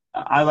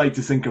 I like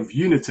to think of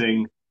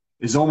uniting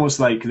is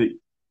almost like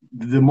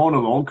the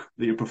monologue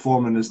that you're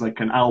performing is like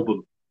an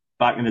album.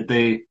 Back in the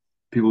day,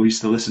 people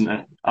used to listen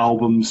to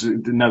albums.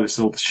 Now it's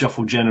all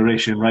shuffle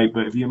generation, right?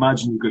 But if you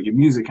imagine you've got your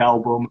music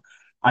album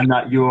and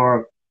that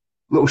you're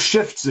little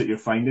shifts that you're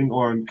finding,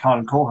 or in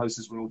Karen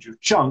Kohlhaus's world, your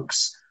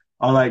chunks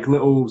are like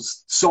little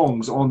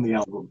songs on the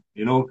album.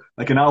 You know,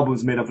 like an album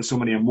is made up of so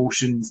many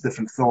emotions,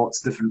 different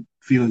thoughts, different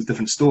feelings,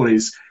 different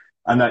stories,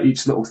 and that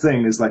each little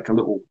thing is like a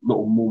little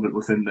moment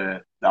within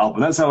the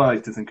album. That's how I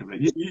like to think of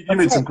it. You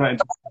made some quite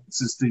interesting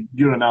references to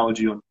your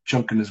analogy on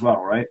chunking as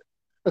well, right?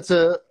 That's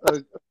a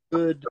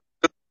good.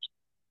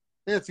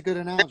 Yeah, it's a good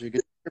analogy.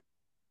 Good.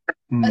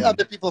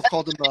 Other people have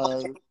called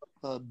them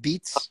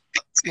beats.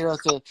 You know,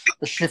 it's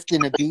a shift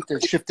in a beat, a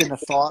shift in a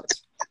thought,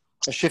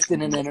 a shift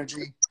in an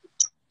energy.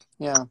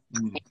 Yeah.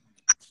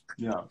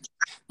 Yeah.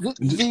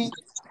 The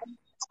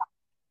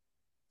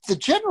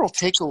general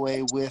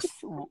takeaway with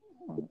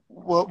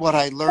what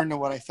I learned and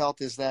what I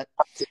felt is that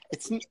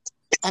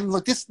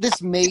look,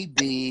 this may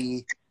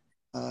be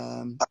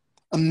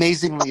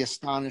amazingly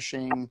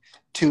astonishing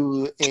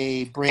to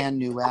a brand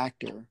new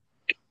actor.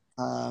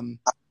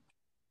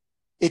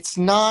 It's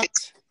not,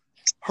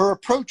 her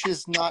approach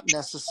is not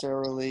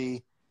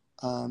necessarily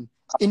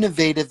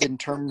innovative in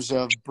terms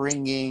of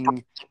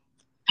bringing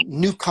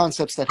new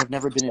concepts that have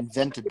never been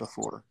invented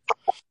before.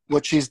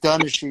 What she's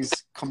done is she's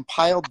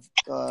compiled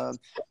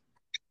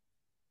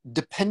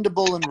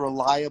dependable and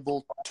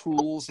reliable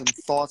tools and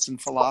thoughts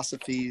and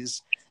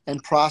philosophies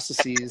and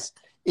processes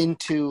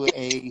into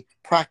a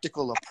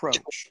practical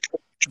approach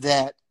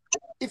that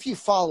if you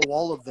follow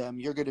all of them,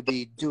 you're going to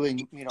be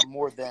doing, you know,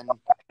 more than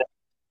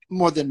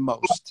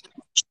most.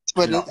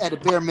 But at a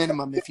bare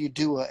minimum, if you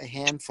do a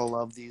handful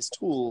of these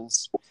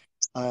tools,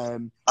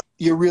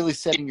 you're really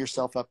setting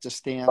yourself up to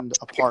stand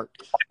apart.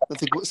 I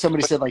think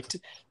somebody said, like,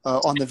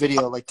 on the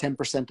video, like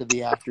 10% of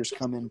the actors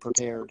come in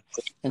prepared.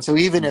 And so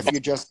even if you're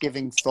just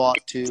giving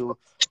thought to,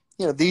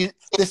 you know,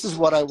 this is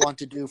what I want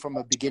to do from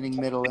a beginning,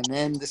 middle, and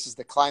end. This is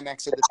the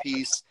climax of the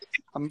piece.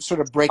 I'm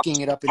sort of breaking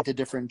it up into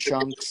different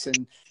chunks,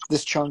 and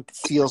this chunk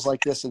feels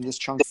like this, and this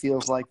chunk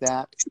feels like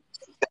that.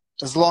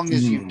 As long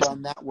as you've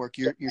done that work,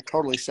 you're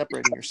totally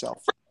separating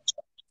yourself.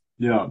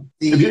 Yeah.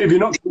 If you're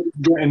not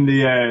getting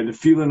the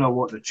feeling of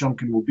what the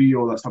chunking will be,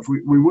 all that stuff,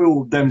 we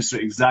will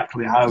demonstrate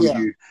exactly how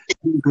you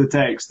think the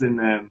text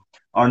in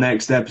our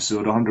next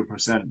episode,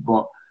 100%.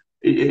 But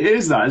it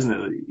is that, isn't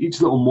it? Each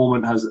little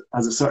moment has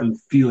a certain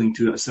feeling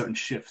to it, a certain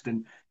shift.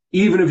 And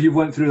even if you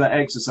went through that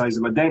exercise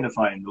of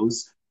identifying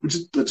those, which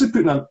is literally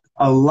putting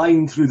a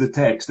line through the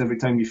text every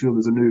time you feel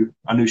there's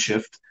a new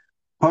shift.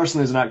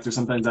 Personally, as an actor,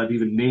 sometimes I'd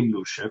even name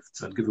those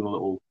shifts. I'd give them a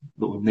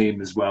little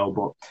name as well.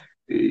 But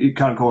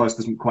Karen Kohlhaus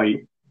doesn't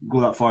quite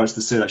go that far as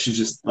to say that. She's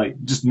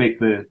just make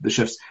the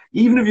shifts.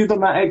 Even if you've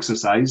done that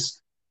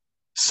exercise,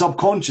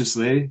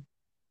 subconsciously,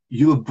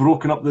 you'll have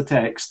broken up the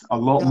text a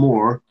lot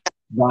more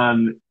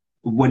than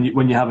when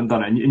you haven't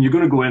done it. And you're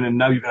going to go in, and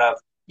now you're going to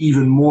have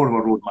even more of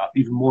a roadmap,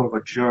 even more of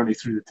a journey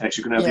through the text.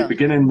 You're going to have your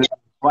beginning, the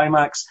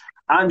climax,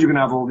 and you're going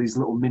to have all these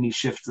little mini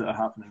shifts that are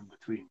happening in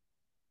between.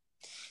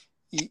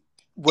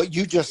 What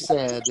you just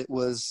said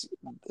was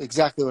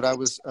exactly what I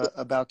was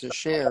about to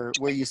share,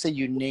 where you say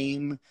you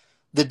name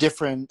the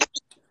different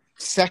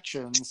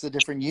sections, the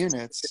different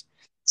units.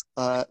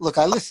 Look,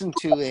 I listened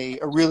to a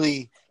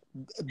really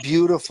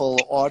beautiful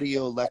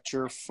audio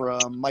lecture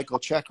from Michael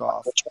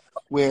Chekhov,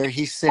 where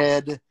he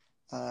said,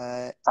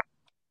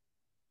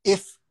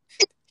 if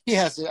he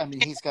has, I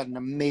mean, he's got an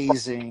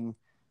amazing,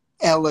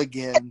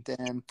 elegant,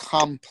 and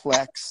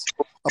complex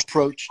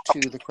approach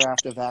to the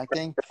craft of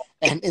acting.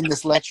 And in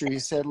this lecture, he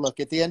said, look,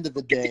 at the end of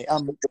the day,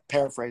 I'm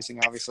paraphrasing,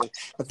 obviously,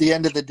 at the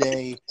end of the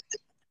day,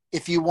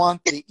 if you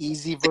want the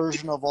easy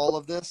version of all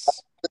of this,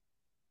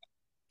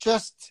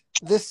 just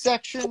this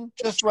section,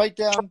 just write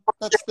down,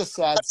 that's the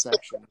sad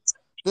section.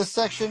 This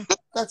section,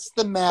 that's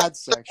the mad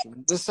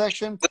section. This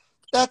section,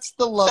 that's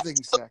the loving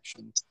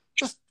section.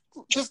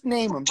 Just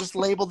name them. Just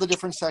label the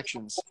different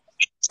sections.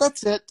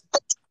 That's it.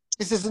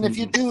 He says, and if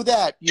you do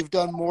that, you've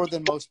done more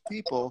than most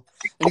people.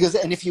 And he goes,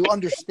 and if you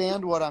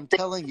understand what I'm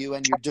telling you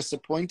and you're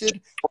disappointed,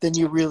 then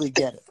you really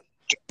get it.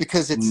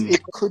 Because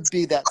it could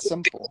be that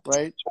simple,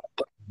 right?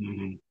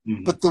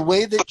 But the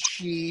way that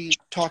she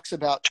talks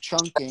about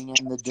chunking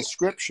and the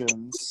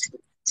descriptions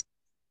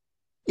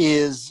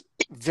is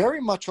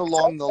very much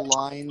along the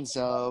lines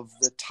of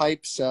the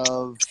types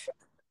of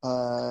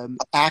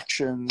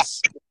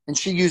actions, and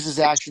she uses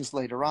actions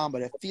later on,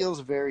 but it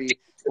feels very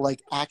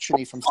like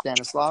action-y from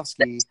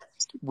Stanislavski,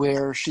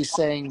 where she's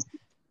saying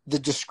the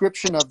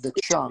description of the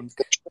chunk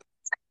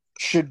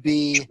should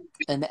be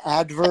an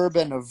adverb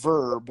and a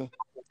verb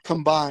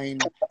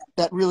combined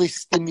that really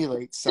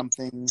stimulates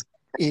something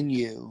in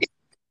you.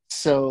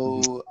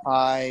 So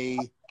I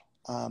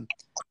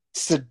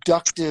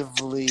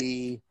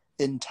seductively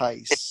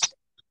entice,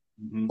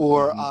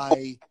 or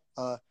I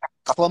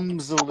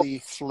clumsily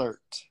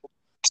flirt,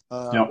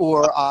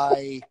 or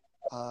I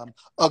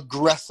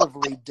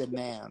aggressively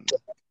demand.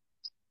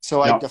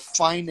 So I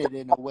define it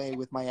in a way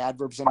with my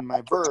adverbs and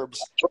my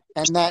verbs,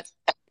 and that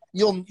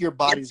your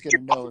body's going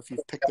to know if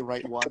you've picked the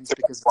right ones,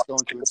 because it's going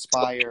to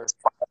inspire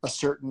a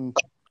certain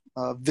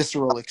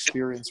visceral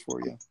experience for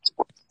you.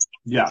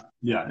 Yeah,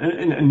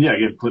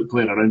 again,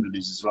 playing around with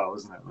these as well,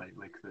 isn't it? Like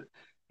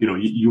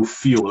you'll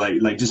feel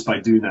like just by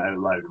doing it out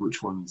loud,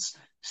 which ones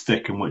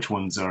stick and which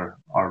ones are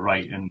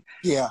right. And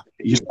Yeah.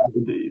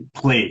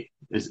 Play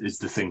is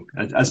the thing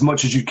as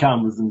much as you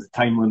can within the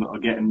time limit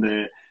of getting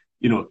the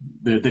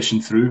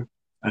edition through,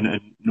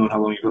 and knowing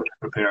how long you've got to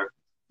prepare.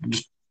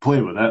 Just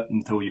play with it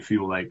until you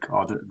feel like,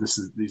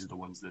 these are the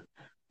ones that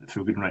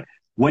feel good and right.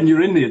 When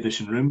you're in the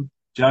edition room,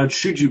 Jared,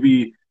 should you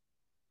be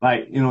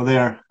like,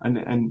 there, and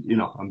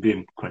I'm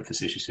being quite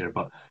facetious here,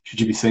 but should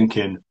you be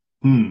thinking,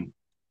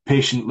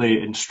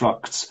 patiently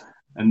instructs,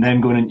 and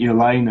then going into your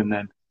line, and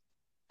then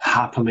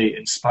happily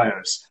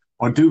inspires?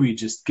 Or do we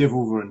just give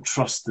over and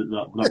trust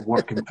that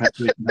work and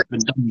preparation has been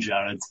done,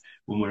 Jared,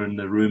 when we're in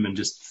the room, and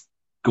just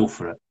go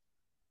for it?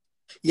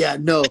 Yeah,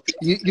 no,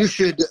 you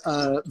should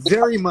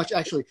very much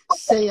actually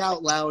say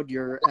out loud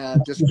your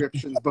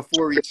descriptions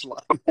before each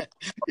line.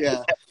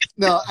 Yeah,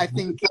 no, I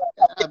think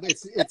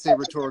it's a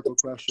rhetorical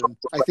question.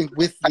 I think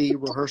with the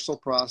rehearsal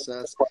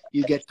process,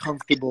 you get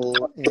comfortable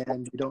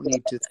and you don't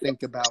need to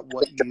think about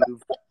what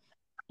you've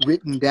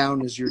written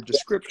down as your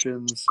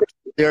descriptions.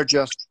 They're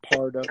just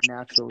part of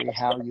naturally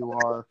how you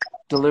are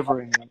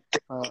delivering it.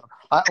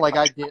 I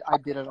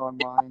did it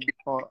online.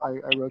 I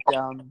wrote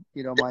down,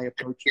 my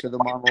approach to the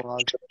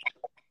monologue.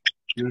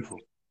 Beautiful.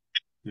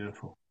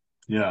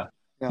 Yeah.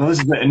 No, this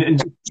is it. And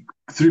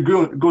through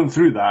going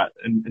through that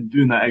and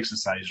doing that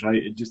exercise,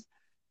 right?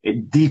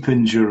 It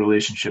deepens your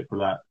relationship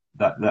with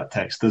that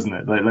text, doesn't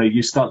it? Like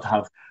you start to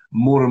have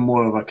more and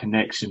more of a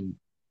connection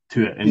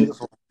to it. And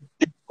Beautiful.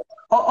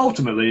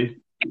 Ultimately,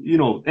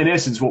 in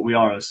essence, what we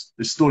are is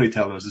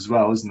storytellers as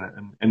well, isn't it?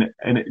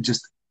 And it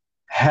just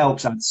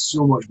helps add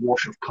so much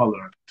wash of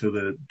color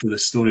to the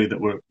story that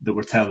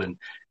we're telling.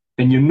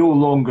 And you're no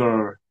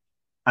longer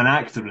an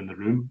actor in the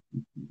room,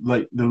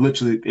 like they're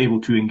literally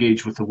able to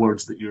engage with the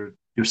words that you're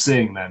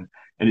saying then.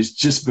 And it's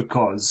just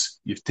because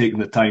you've taken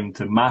the time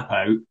to map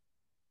out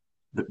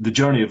the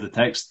journey of the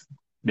text,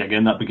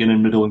 again, that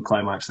beginning, middle, and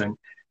climax thing,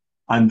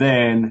 and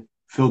then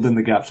filled in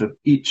the gaps of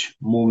each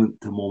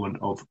moment to moment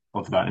of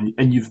that.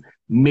 And you've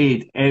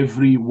made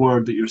every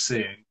word that you're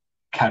saying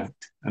count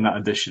in that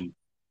edition.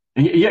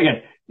 And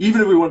again,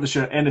 even if we want to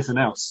share anything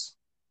else,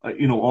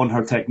 on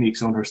her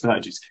techniques, on her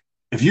strategies,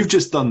 if you've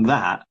just done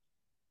that,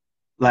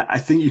 like, I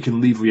think you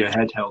can leave with your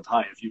head held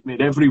high. If you've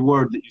made every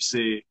word that you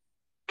say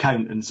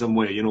count in some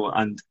way,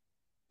 and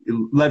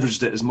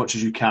leveraged it as much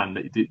as you can,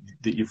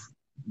 that you've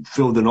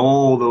filled in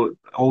all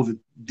the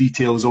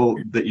details, all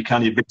that you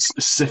can, you've been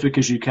specific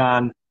as you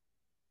can,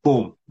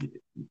 boom,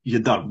 you're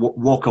done.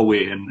 Walk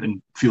away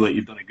and feel like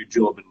you've done a good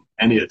job in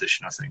any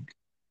edition, I think.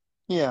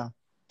 Yeah.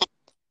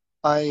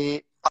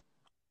 I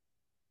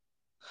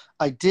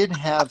did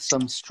have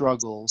some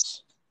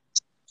struggles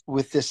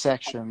with this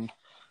section.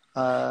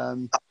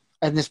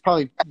 And it's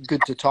probably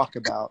good to talk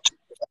about,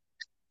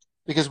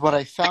 because what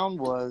I found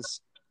was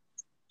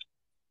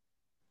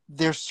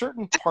there's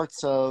certain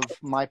parts of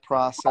my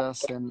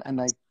process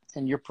and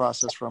your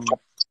process from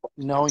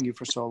knowing you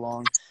for so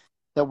long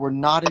that were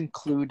not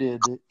included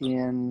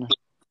in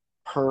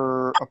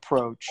her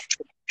approach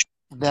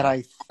that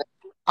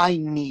I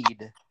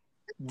need.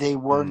 They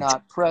were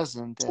not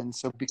present. And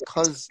so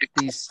because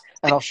and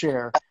I'll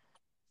share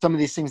some of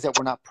these things that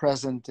were not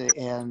present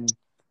and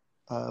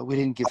we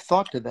didn't give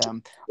thought to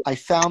them, I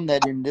found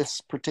that in this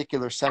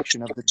particular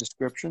section of the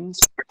descriptions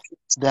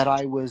that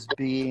I was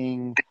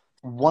being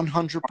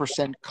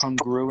 100%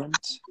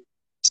 congruent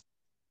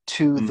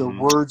to the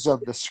words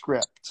of the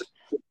script.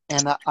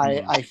 And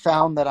I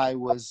found that I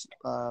was,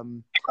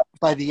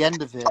 by the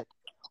end of it,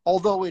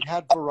 although it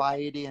had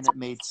variety and it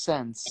made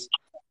sense,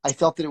 I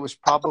felt that it was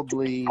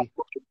probably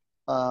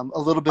a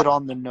little bit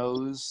on the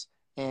nose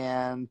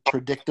and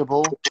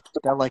predictable,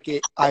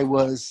 that I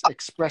was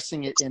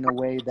expressing it in a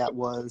way that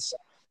was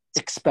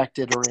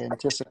expected or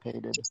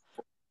anticipated.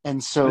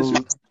 And so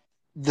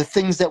the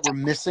things that were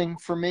missing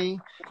for me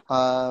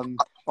are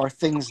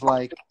things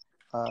like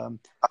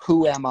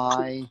who am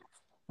I,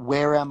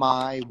 where am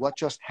I, what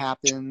just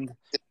happened,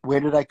 where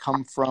did I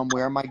come from,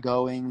 where am I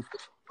going,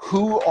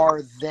 who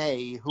are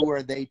they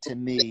to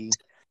me.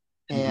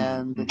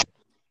 And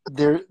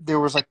there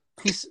was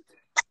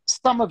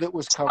some of it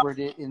was covered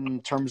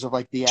in terms of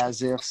the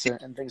as-ifs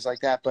and things like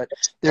that, but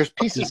there's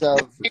pieces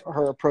of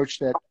her approach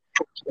that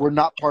were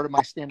not part of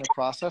my standard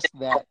process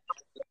that,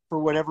 for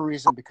whatever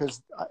reason,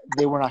 because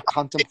they were not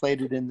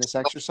contemplated in this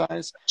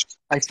exercise,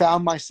 I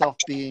found myself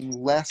being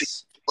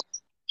less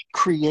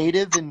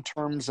creative in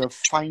terms of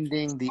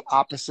finding the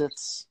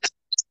opposites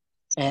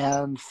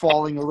and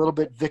falling a little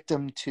bit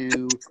victim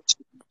to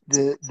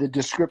the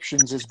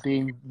descriptions as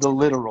being the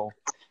literal.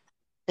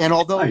 And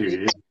although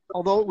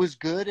it was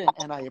good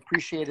and I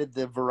appreciated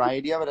the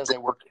variety of it as I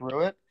worked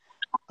through it,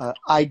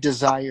 I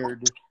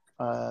desired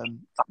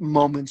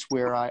moments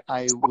where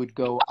I would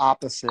go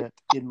opposite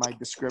in my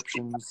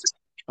descriptions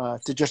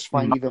to just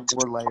find even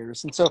more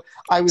layers. And so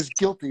I was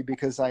guilty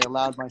because I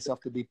allowed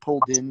myself to be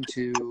pulled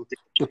into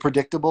the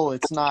predictable.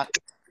 It's not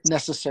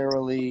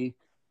necessarily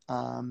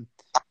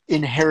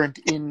inherent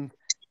in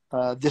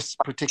this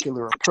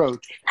particular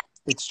approach.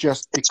 It's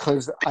just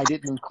because I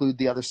didn't include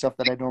the other stuff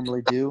that I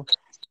normally do.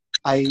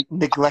 I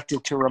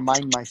neglected to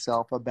remind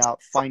myself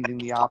about finding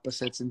the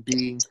opposites and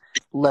being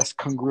less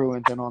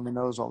congruent and on the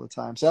nose all the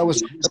time. So that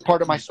was a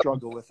part of my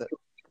struggle with it.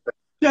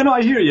 Yeah, no,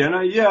 I hear you, and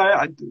I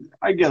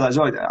get that.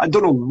 So I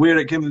don't know where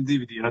it came in the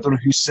DVD, and I don't know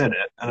who said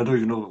it, and I don't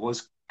even know if it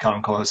was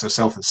Karen Collis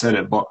herself that said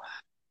it, but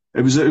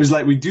it was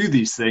like we do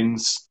these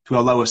things to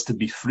allow us to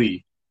be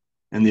free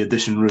in the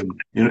audition room.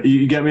 You know,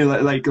 you get me?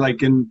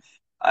 Like in,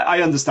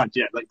 I understand,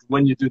 yeah, like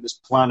when you do this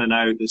planning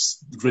out,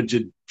 this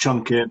rigid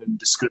chunking and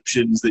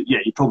descriptions that, yeah,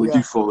 you probably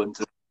do fall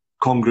into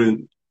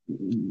congruent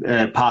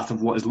path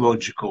of what is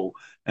logical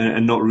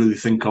and not really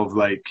think of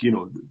like, you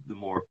know, the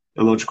more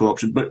illogical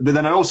option. But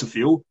then I also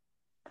feel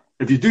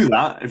if you do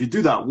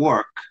that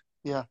work,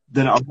 then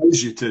it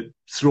allows you to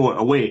throw it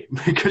away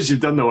because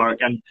you've done the work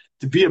and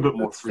to be a bit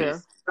more free.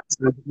 Fair.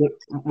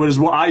 Whereas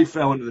what I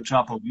fell into the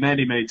trap of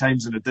many, many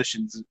times in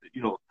auditions,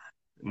 you know,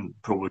 and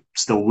probably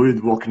still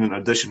would walking in an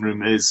audition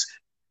room is,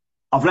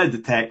 I've read the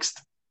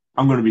text,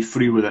 I'm going to be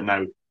free with it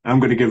now. I'm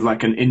going to give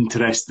like an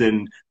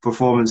interesting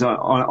performance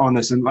on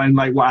this. And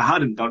like what I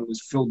hadn't done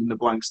was filled in the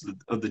blanks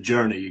of the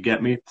journey, you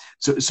get me?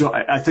 So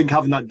I think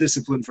having that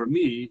discipline for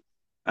me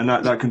and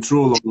that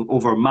control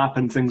over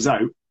mapping things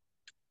out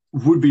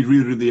would be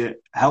really, really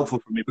helpful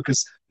for me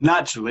because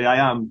naturally I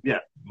am,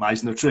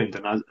 Meisner trained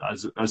and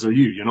as are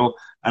you, you know,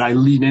 and I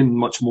lean in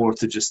much more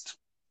to just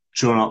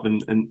showing up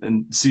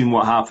and seeing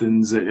what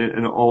happens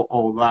and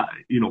all that,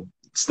 you know,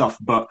 stuff.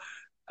 But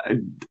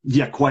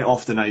quite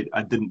often I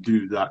didn't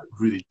do that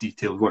really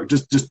detailed work,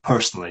 just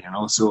personally, you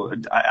know. So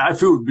I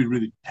feel it would be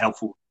really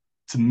helpful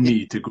to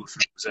me to go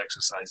through those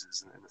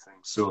exercises and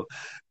things. So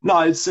no,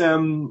 it's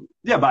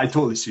but I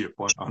totally see your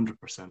point,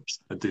 100%.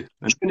 I do.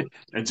 And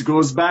it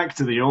goes back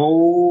to the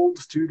old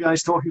Two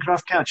Guys Talking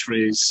Craft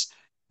catchphrase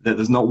that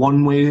there's not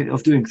one way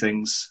of doing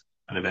things.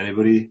 And if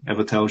anybody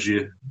ever tells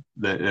you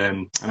that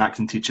an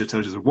acting teacher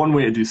tells you there's one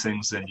way to do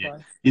things, then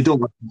you don't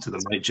listen to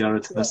them, right,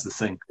 Jared? That's the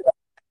thing.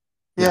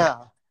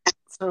 Yeah.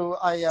 So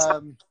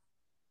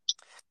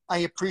I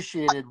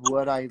appreciated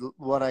what I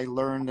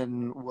learned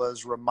and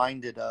was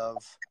reminded of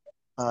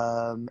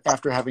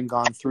after having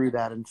gone through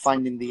that and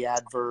finding the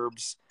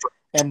adverbs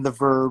and the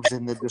verbs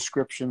and the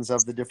descriptions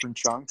of the different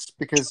chunks,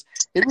 because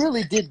it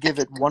really did give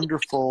it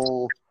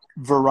wonderful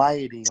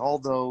variety,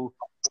 although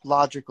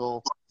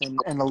logical and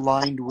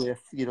aligned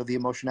with, you know, the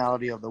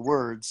emotionality of the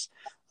words.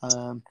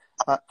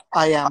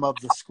 I am of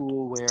the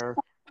school where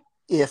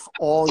if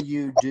all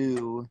you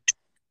do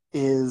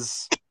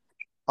is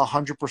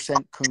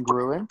 100%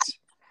 congruent,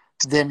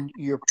 then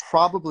you're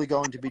probably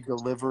going to be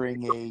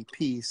delivering a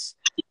piece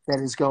that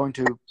is going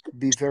to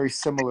be very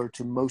similar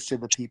to most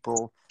of the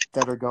people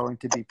that are going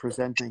to be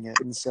presenting it.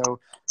 And so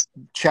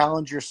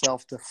challenge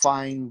yourself to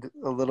find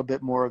a little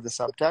bit more of the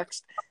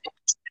subtext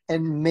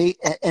and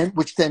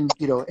which then,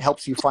 you know,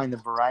 helps you find the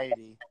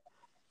variety.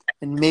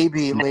 And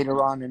maybe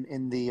later on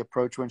in the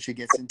approach, when she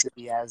gets into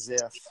the as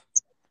if,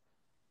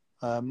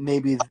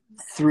 maybe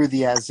through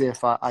the as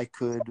if I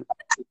could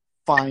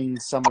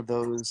find some of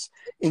those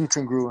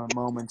incongruent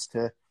moments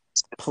to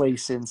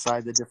place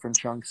inside the different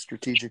chunks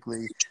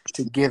strategically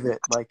to give it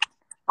like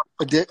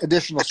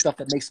additional stuff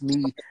that makes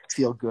me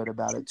feel good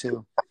about it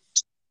too.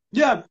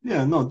 No,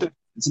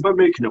 it's about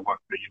making it work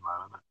for you,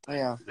 man.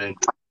 Yeah. Then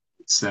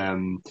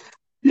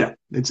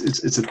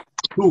it's a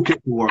cool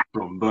kit to work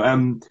from. But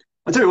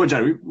I'll tell you what,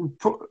 Jerry,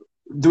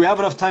 do we have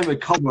enough time to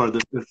cover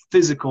the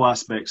physical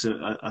aspects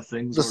of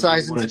things? The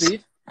size and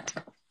speed?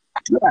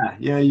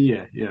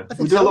 Yeah.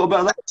 We'll do a little bit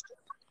of that.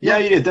 Yeah,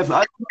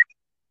 definitely.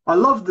 I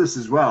love this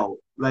as well.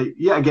 Like,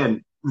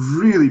 again,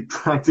 really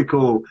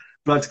practical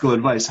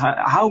advice.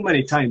 How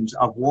many times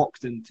I've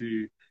walked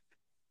into,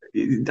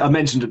 I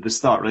mentioned at the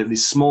start, right,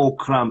 these small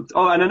cramped,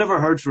 and I never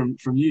heard from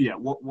you yet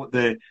what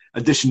the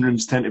audition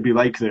rooms tend to be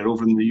like there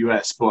over in the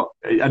US, but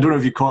I don't know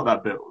if you caught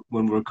that bit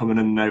when we were coming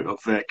in and out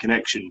of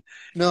Connection.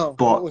 No,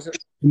 but what was it?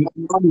 In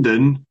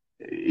London,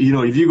 you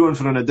know, if you go in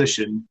for an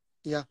audition,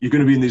 you're going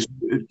to be in these,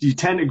 you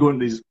tend to go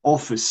into these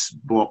office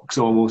blocks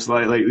almost,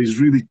 like these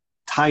really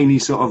tiny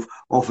sort of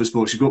office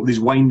blocks. You go up these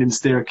winding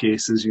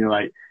staircases, and you're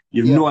like,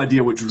 you have no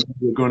idea which room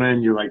you're going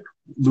in. You're like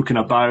looking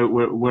about,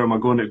 where am I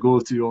going to go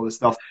to, all this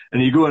stuff.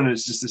 And you go in and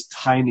it's just this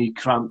tiny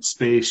cramped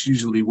space,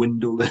 usually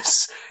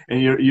windowless,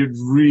 and you're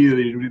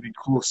really, really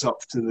close up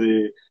to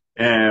the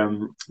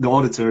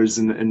auditors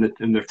in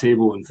their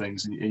table and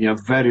things, and you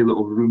have very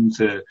little room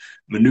to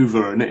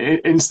maneuver. And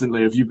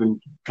instantly, if you've been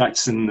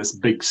practicing in this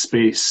big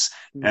space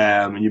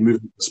and you're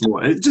moving small,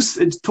 it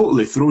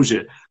totally throws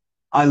you.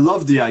 I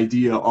love the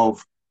idea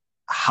of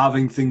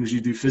having things you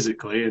do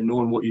physically and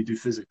knowing what you do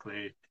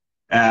physically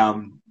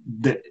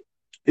that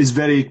is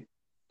very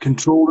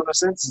controlled in a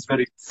sense. It's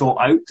very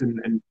thought out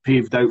and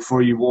paved out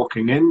for you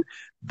walking in,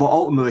 but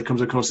ultimately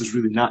comes across as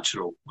really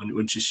natural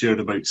when she shared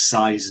about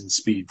size and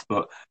speed.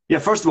 But yeah,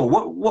 first of all,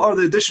 what are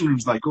the audition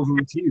rooms like over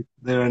with you?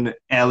 They're in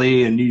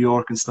LA and New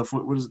York and stuff.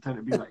 What does it tend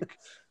to be like?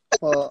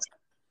 Well,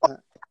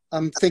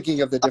 I'm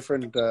thinking of the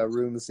different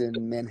rooms in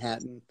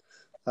Manhattan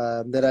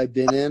that I've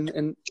been in,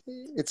 and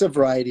it's a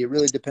variety. It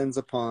really depends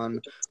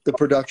upon the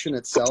production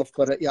itself.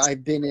 But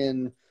I've been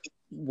in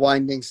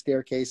winding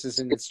staircases,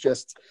 and it's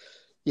just,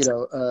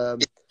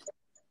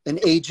 an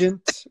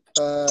agent,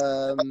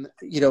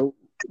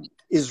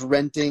 is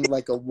renting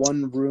like a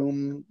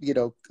one-room,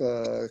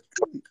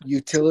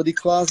 utility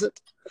closet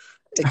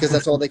because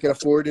that's all they can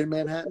afford in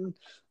Manhattan.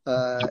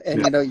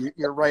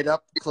 You're right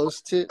up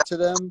close to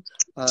them.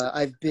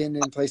 I've been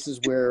in places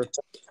where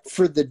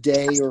for the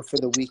day or for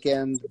the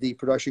weekend, the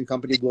production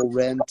company will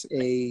rent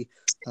a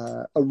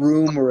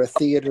room or a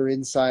theater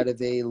inside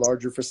of a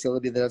larger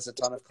facility that has a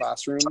ton of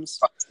classrooms.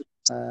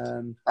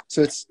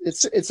 So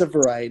it's a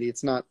variety.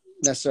 It's not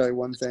necessarily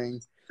one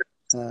thing.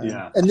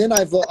 And then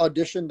I've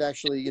auditioned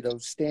actually,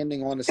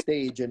 standing on a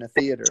stage in a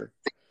theater,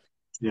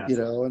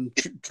 and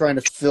trying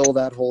to fill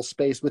that whole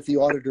space with the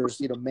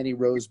auditors, many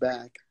rows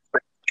back.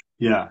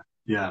 Yeah.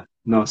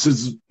 No, so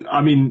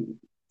I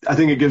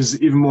think it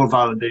gives even more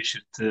validation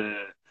to,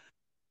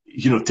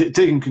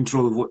 taking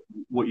control of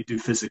what you do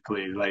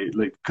physically,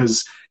 like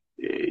because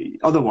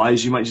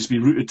otherwise you might just be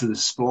rooted to the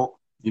spot.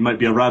 You might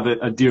be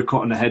a deer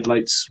caught in the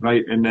headlights,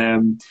 right?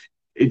 And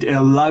it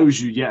allows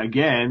you yet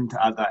again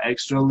to add that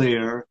extra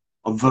layer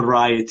of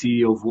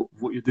variety of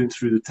what you're doing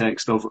through the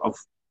text, of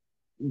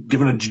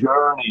giving a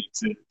journey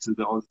to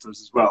the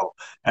auditors as well.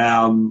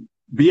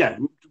 But yeah,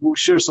 we'll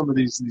share some of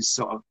these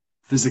sort of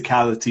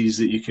physicalities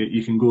that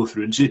you can go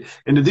through. And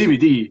in the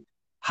DVD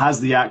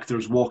has the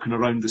actors walking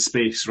around the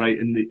space, right,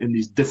 in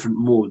these different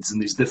modes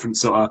and these different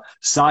sort of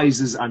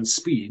sizes and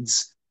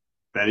speeds.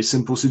 Very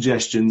simple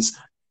suggestions,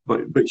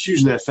 but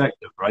hugely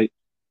effective, right?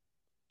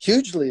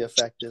 Hugely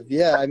effective.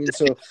 Yeah.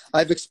 So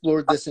I've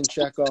explored this in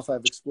Chekhov.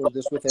 I've explored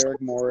this with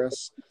Eric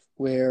Morris,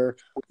 where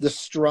the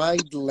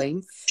stride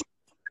length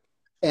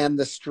and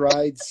the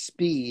stride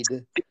speed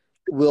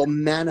will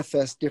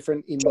manifest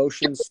different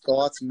emotions,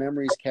 thoughts,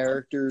 memories,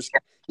 characters,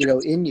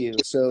 in you.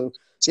 So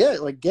yeah,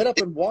 like get up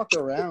and walk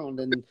around.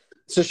 And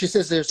so she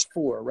says there's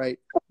 4, right?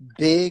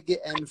 Big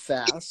and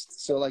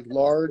fast. So like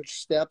large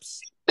steps,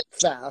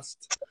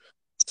 fast,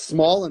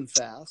 small and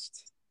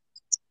fast,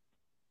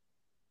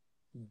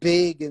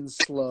 big and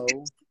slow,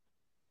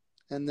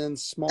 and then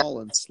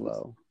small and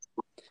slow.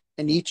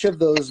 And each of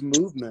those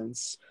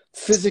movements,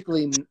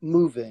 physically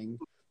moving,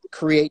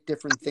 create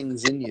different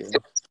things in you.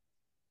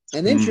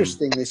 And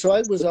interestingly, so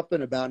I was up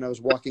and about and I was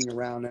walking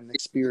around and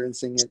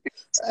experiencing it.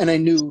 And I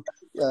knew,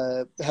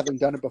 having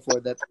done it before,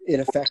 that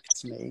it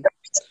affects me.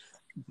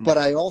 But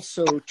I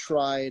also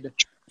tried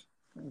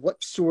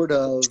what sort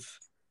of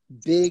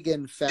big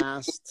and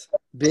fast,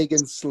 big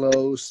and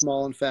slow,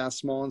 small and fast,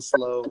 small and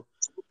slow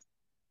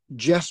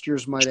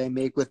gestures might I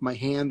make with my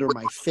hand or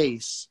my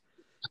face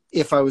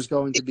if I was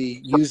going to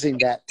be using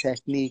that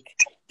technique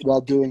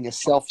while doing a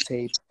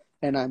self-tape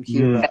and I'm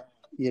here,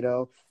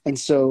 and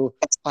so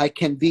I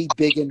can be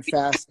big and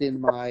fast in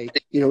my,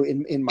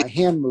 in my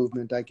hand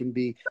movement. I can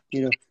be,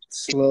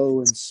 slow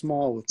and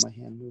small with my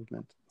hand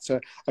movement. So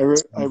I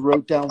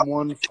wrote down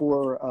one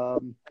for,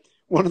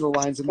 one of the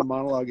lines in the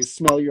monologue is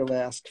 "Smell your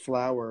last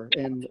flower,"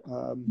 and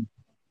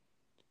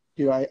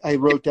I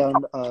wrote down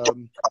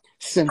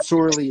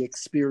sensorily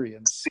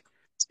experience,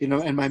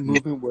 and my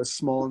movement was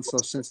small and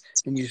slow,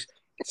 and you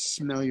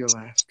smell your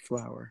last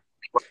flower.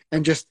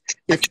 And just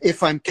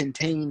if I'm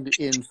contained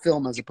in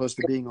film as opposed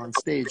to being on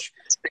stage,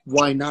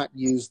 why not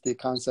use the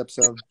concepts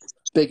of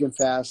big and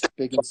fast,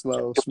 big and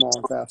slow, small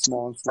and fast,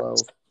 small and slow,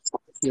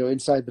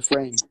 inside the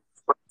frame?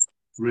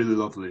 Really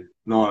lovely.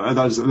 No,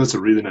 that's a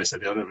really nice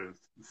idea. I never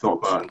thought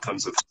about that in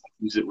terms of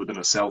use it within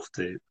a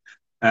self-tape.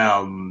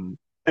 And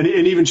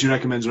even she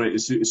recommends, right,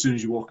 as soon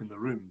as you walk in the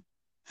room,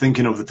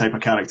 thinking of the type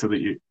of character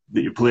that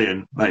you're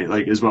playing,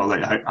 like as well,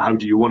 like how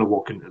do you want to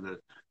walk into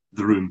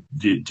the room?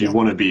 Do you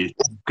want to be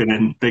going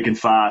in big and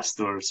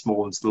fast or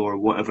small and slow or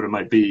whatever it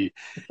might be?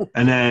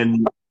 And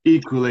then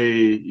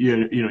equally,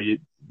 you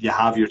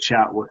have your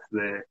chat with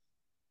the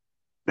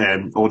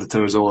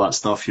auditors, all that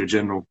stuff, your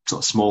general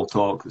sort of small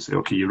talk. They say,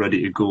 okay, you're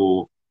ready to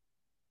go.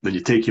 Then you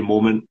take your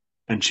moment,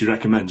 and she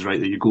recommends, right,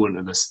 that you go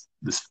into this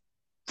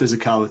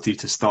physicality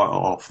to start it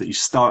off, that you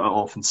start it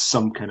off in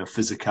some kind of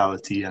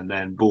physicality and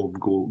then boom,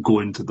 go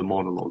into the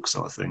monologue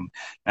sort of thing.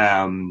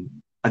 And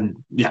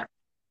yeah,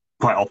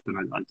 quite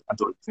often I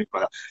don't think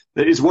about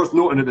that. It's worth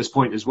noting at this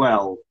point as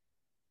well,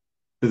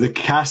 the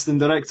casting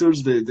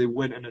directors, they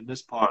went in at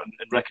this part and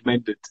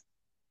recommended,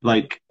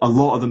 like, a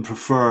lot of them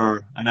prefer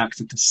an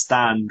actor to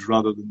stand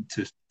rather than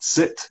to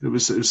sit. It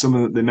was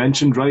something that they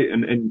mentioned, right?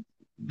 And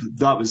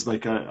that was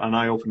like an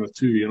eye-opener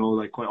too,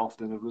 like quite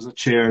often if there's a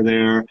chair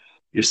there,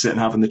 you're sitting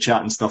having the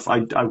chat and stuff,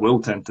 I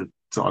will tend to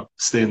sort of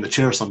stay in the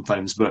chair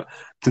sometimes, but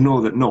to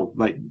know that, no,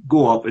 like,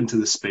 go up into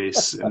the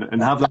space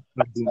and have that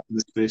presence in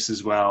the space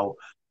as well,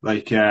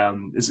 like,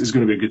 is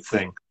going to be a good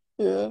thing.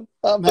 Yeah,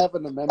 I'm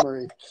having a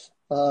memory.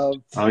 Yeah,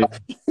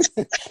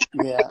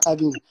 I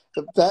mean,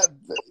 that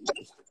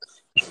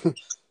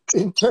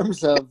in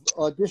terms of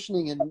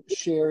auditioning and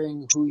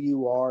sharing who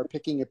you are,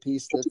 picking a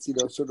piece that's,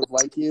 sort of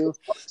like you,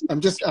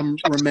 I'm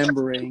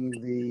remembering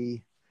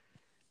the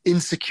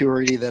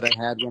insecurity that I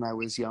had when I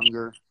was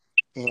younger.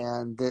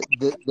 and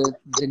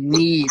the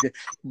need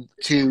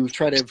to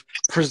try to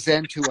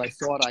present who I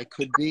thought I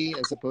could be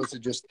as opposed to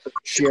just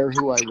share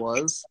who I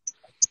was.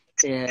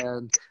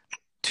 And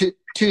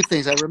two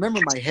things. I remember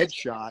my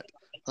headshot.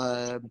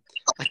 I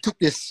took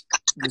this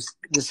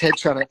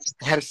headshot. I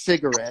had a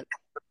cigarette,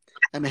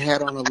 and I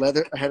had on a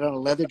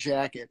leather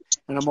jacket,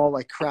 and I'm all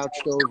like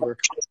crouched over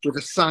with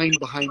a sign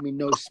behind me,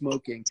 no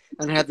smoking,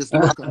 and I had this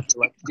look on me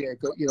like, yeah,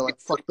 go, like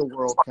fuck the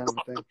world kind of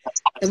thing,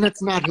 and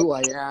that's not who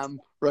I am,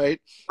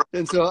 right?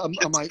 And so I'm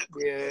like,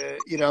 yeah,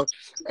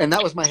 and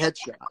that was my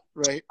headshot,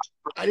 right?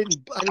 I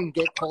didn't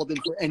get called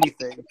in for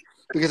anything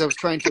because I was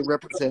trying to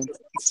represent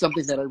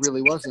something that I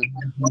really wasn't.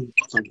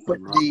 But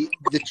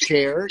the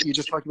chair, you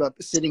just talked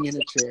about sitting in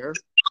a chair.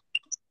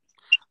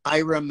 I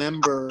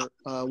remember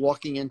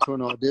walking into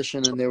an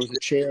audition and there was a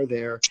chair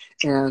there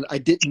and I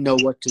didn't know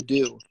what to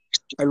do.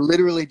 I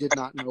literally did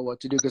not know what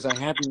to do because I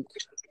hadn't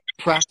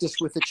practiced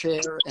with the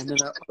chair, and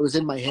then I was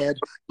in my head,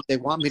 they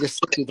want me to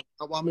sit, do they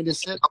not want me to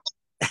sit?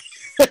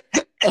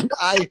 And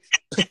I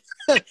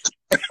picked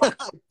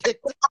up the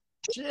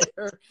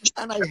chair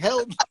and I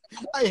held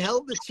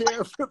the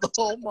chair for the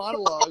whole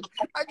monologue.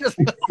 I just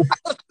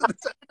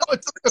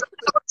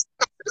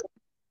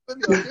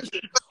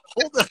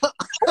hold it up.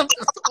 I'm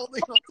just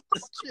holding on to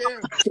this chair.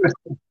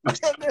 And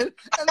then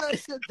I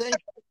said, thank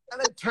you.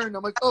 And I turned.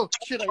 I'm like, oh,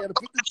 shit, I got to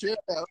put the chair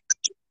out.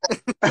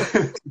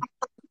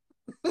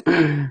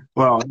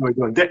 Well, oh my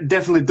God.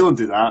 Definitely don't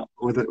do that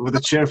with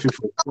a chair,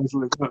 people.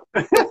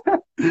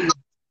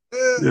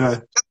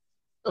 Yeah.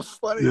 It's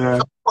funny. Yeah.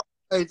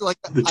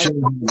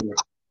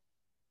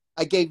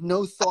 I gave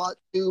no thought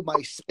to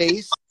my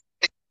space.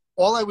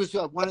 All I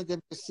wanted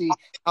them to see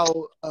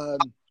how,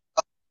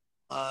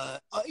 I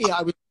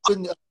was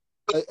doing a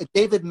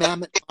David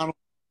Mamet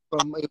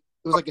monologue it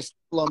was like a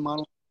standalone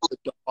monologue with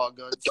a dog,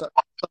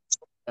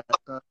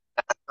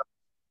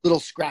 little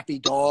scrappy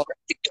dog,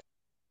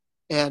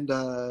 and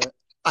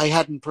I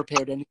hadn't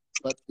prepared anything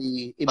but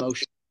the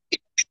emotion.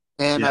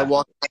 And I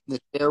walked in, the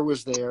chair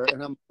was there,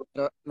 and I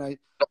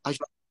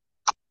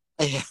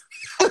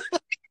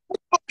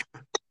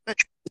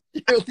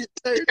the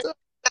entire time.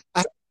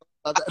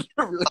 I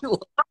really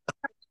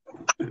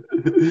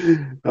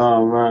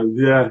Oh man,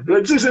 yeah.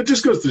 It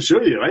just goes to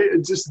show you, right?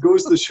 It just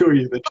goes to show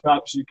you the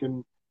traps you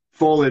can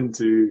fall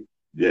into,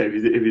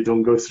 if you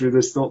don't go through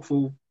this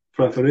thoughtful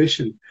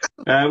preparation.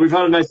 We've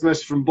had a nice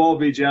message from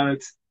Bobby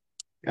Janet.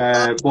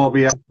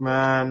 Bobby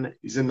man,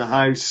 he's in the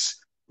house.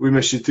 We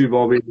miss you too,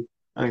 Bobby.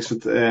 Thanks for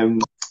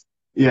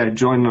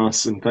joining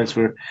us, and thanks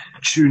for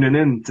tuning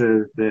in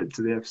to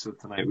the episode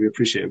tonight. We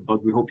appreciate it,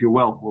 bud. We hope you're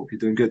well. Hope you're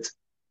doing good.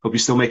 Hope you're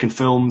still making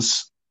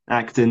films,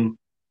 acting,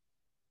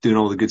 doing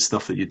all the good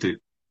stuff that you do.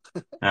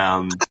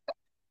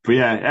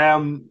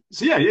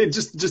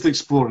 Just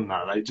exploring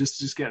that, right?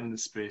 Just getting in the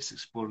space,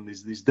 exploring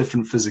these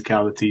different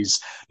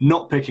physicalities,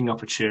 not picking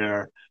up a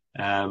chair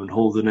and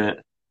holding it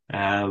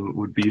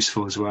would be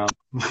useful as well.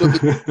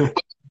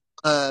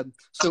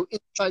 So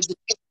inside the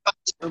in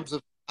terms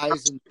of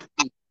size and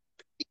speed,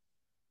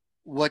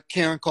 what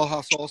Karen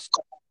Kohlhaas also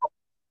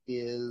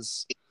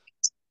is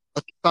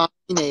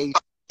assigning a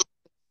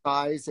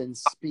size and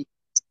speed,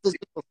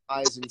 physical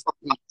size and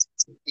speed,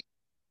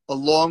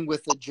 along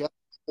with a gesture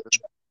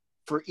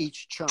for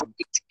each chunk.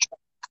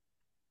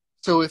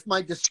 So if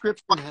my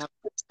description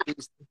happens to be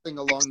something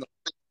along the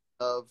lines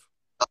of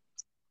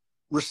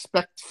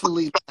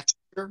respectfully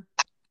lecture,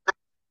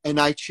 and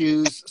I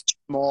choose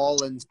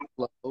small and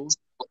slow,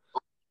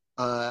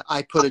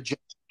 I put a gesture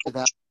to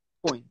that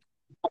point.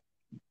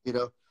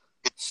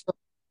 So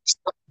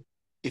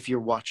if you're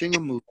watching a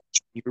movie,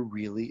 you're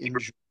really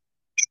enjoying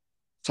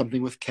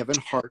something with Kevin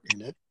Hart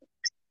in it,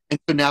 and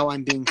so now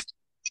I'm being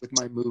with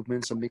my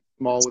movements, I'm being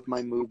small with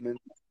my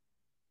movements,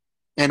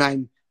 and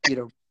I'm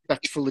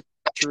respectfully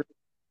lecturing,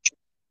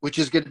 which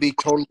is going to be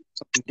totally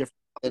something different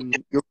than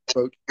your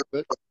approach to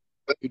it.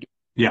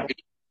 Yeah,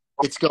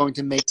 it's going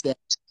to make that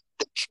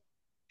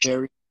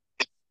very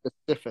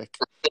specific,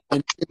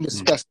 and in the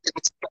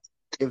specific,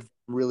 give them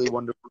really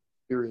wonderful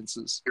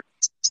experiences.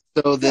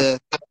 So the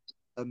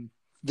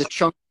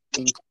chunk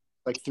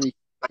like three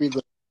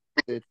little,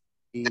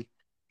 the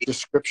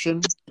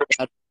description,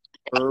 the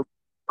verb,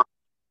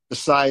 the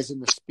size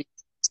and the speed,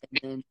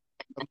 and then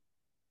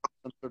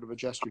some sort of a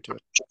gesture to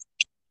it.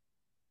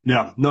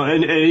 Yeah, no,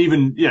 and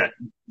even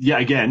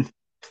again,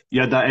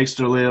 you add that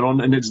extra layer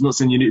on, and it's not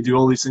saying you need to do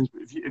all these things,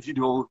 but if you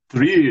do all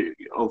three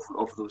of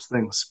those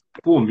things,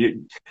 boom,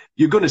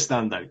 you're going to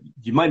stand out.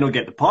 You might not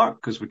get the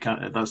part because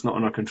that's not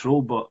in our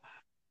control, but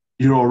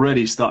you're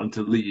already starting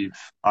to leave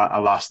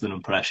a lasting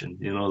impression.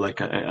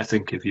 I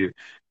think if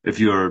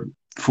you're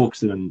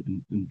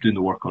focusing and doing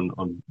the work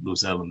on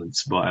those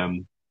elements, but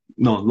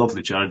no,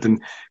 lovely, Jared.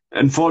 And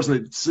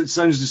unfortunately, it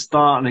sounds just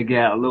starting to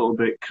get a little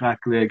bit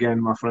crackly again,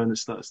 my friend.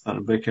 It's starting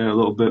to break out a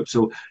little bit.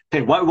 So,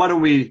 hey, why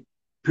don't we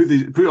put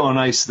it on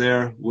ice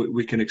there?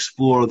 We can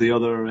explore the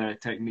other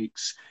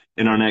techniques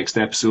in our next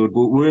episode.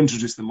 We'll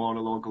introduce the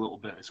monologue a little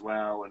bit as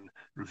well and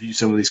review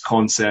some of these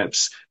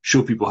concepts,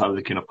 show people how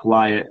they can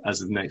apply it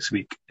as of next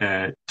week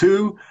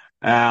too.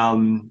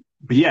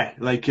 but yeah,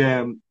 like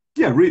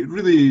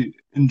really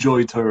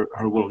enjoyed her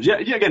world. Yeah,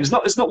 again, it's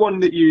not one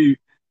that you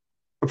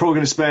are probably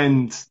going to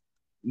spend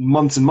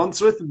months and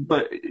months with,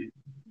 but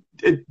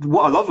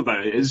what I love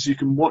about it is you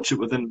can watch it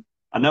within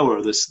an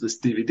hour, this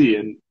DVD,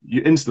 and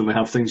you instantly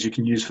have things you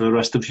can use for the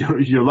rest of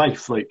your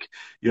life, like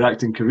your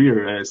acting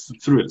career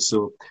through it.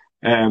 So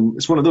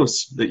it's one of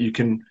those that you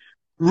can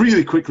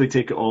really quickly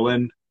take it all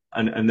in,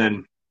 and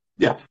then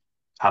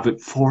have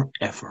it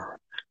forever.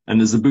 And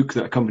there's the book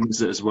that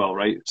accompanies it as well,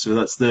 right? So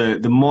that's the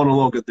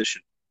monologue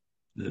edition,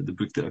 the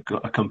book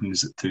that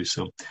accompanies it too.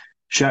 So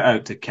shout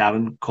out to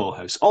Karen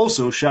Colehouse.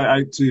 Also shout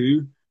out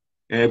to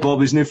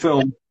Bobby's new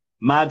film,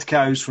 Mad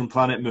Cows from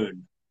Planet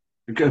Moon.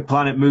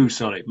 Planet Moo,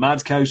 sorry.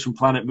 Mad Cows from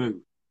Planet Moo.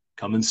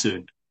 Coming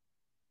soon.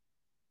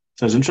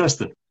 Sounds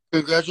interesting.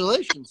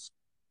 Congratulations.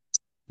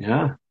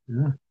 Yeah.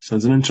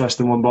 Sounds an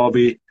interesting one,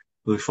 Bobby.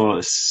 Look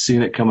forward to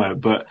seeing it come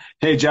out. But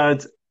hey,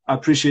 Jared, I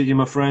appreciate you,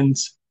 my friend.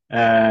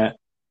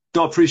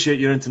 Don't appreciate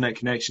your internet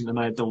connection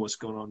tonight. I don't know what's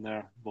going on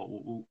there, but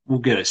we'll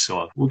get it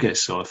sorted. We'll get it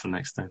sorted for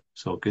next time.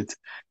 It's all good.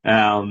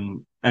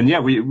 And yeah,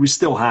 we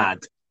still had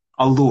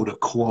a load of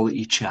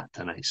quality chat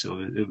tonight, so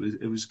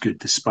it was good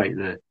despite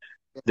the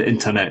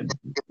internet,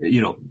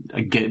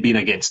 being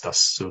against us.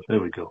 So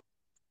there we go.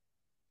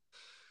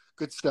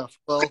 Good stuff.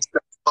 Well,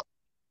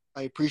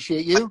 I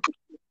appreciate you.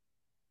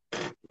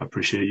 I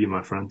appreciate you,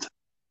 my friend.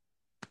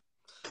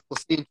 We'll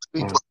see you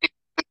in 2 weeks.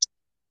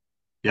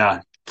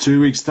 Yeah, 2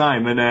 weeks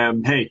time.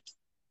 And hey,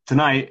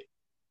 tonight,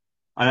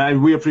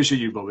 and we appreciate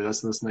you, Bobby.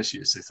 That's nice of you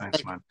to say.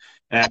 Thanks, man.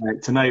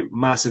 Tonight,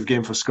 massive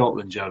game for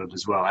Scotland, Jared,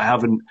 as well.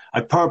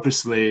 I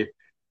purposely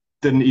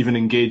didn't even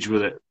engage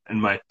with it in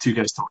my Two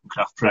Guys Talking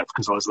Craft prep,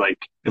 because I was like,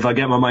 if I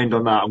get my mind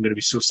on that, I'm going to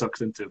be so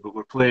sucked into it. But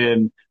we're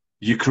playing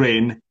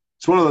Ukraine.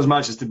 It's one of those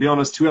matches, to be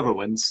honest, whoever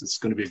wins, it's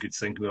going to be a good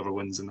thing, whoever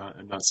wins in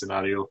that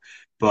scenario.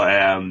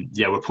 But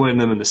we're playing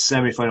them in the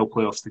semi-final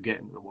playoffs to get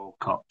into the World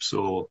Cup.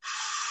 So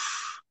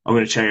I'm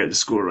going to check out the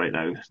score right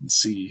now and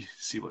see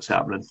what's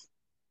happening.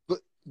 But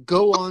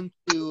go on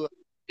to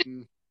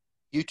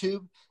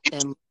YouTube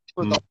and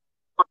look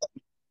for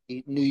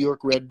the New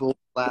York Red Bull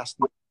last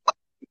night.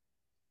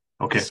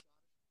 Okay.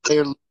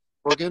 Player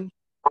Morgan,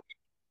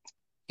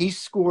 he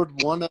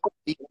scored one of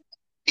the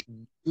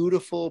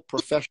beautiful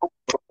professional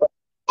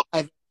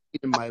I've seen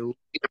in my life.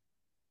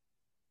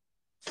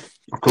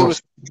 Of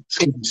course,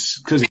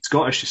 because he's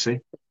Scottish, you see.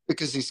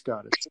 Because he's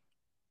Scottish.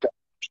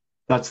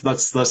 That's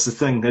the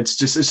thing. It's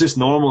just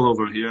normal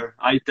over here.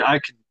 I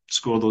can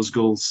score those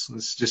goals.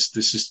 It's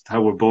just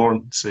how we're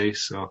born, see.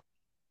 So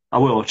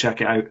I'll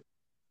check it out.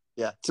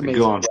 Yeah, it's amazing.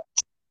 Go on.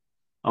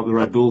 Up the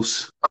Red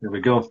Bulls. There we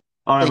go.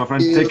 All right, my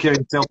friend. Take care of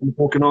yourself in the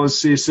Poconos.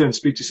 See you soon.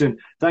 Speak to you soon.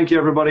 Thank you,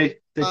 everybody.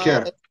 Take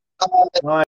care. Bye.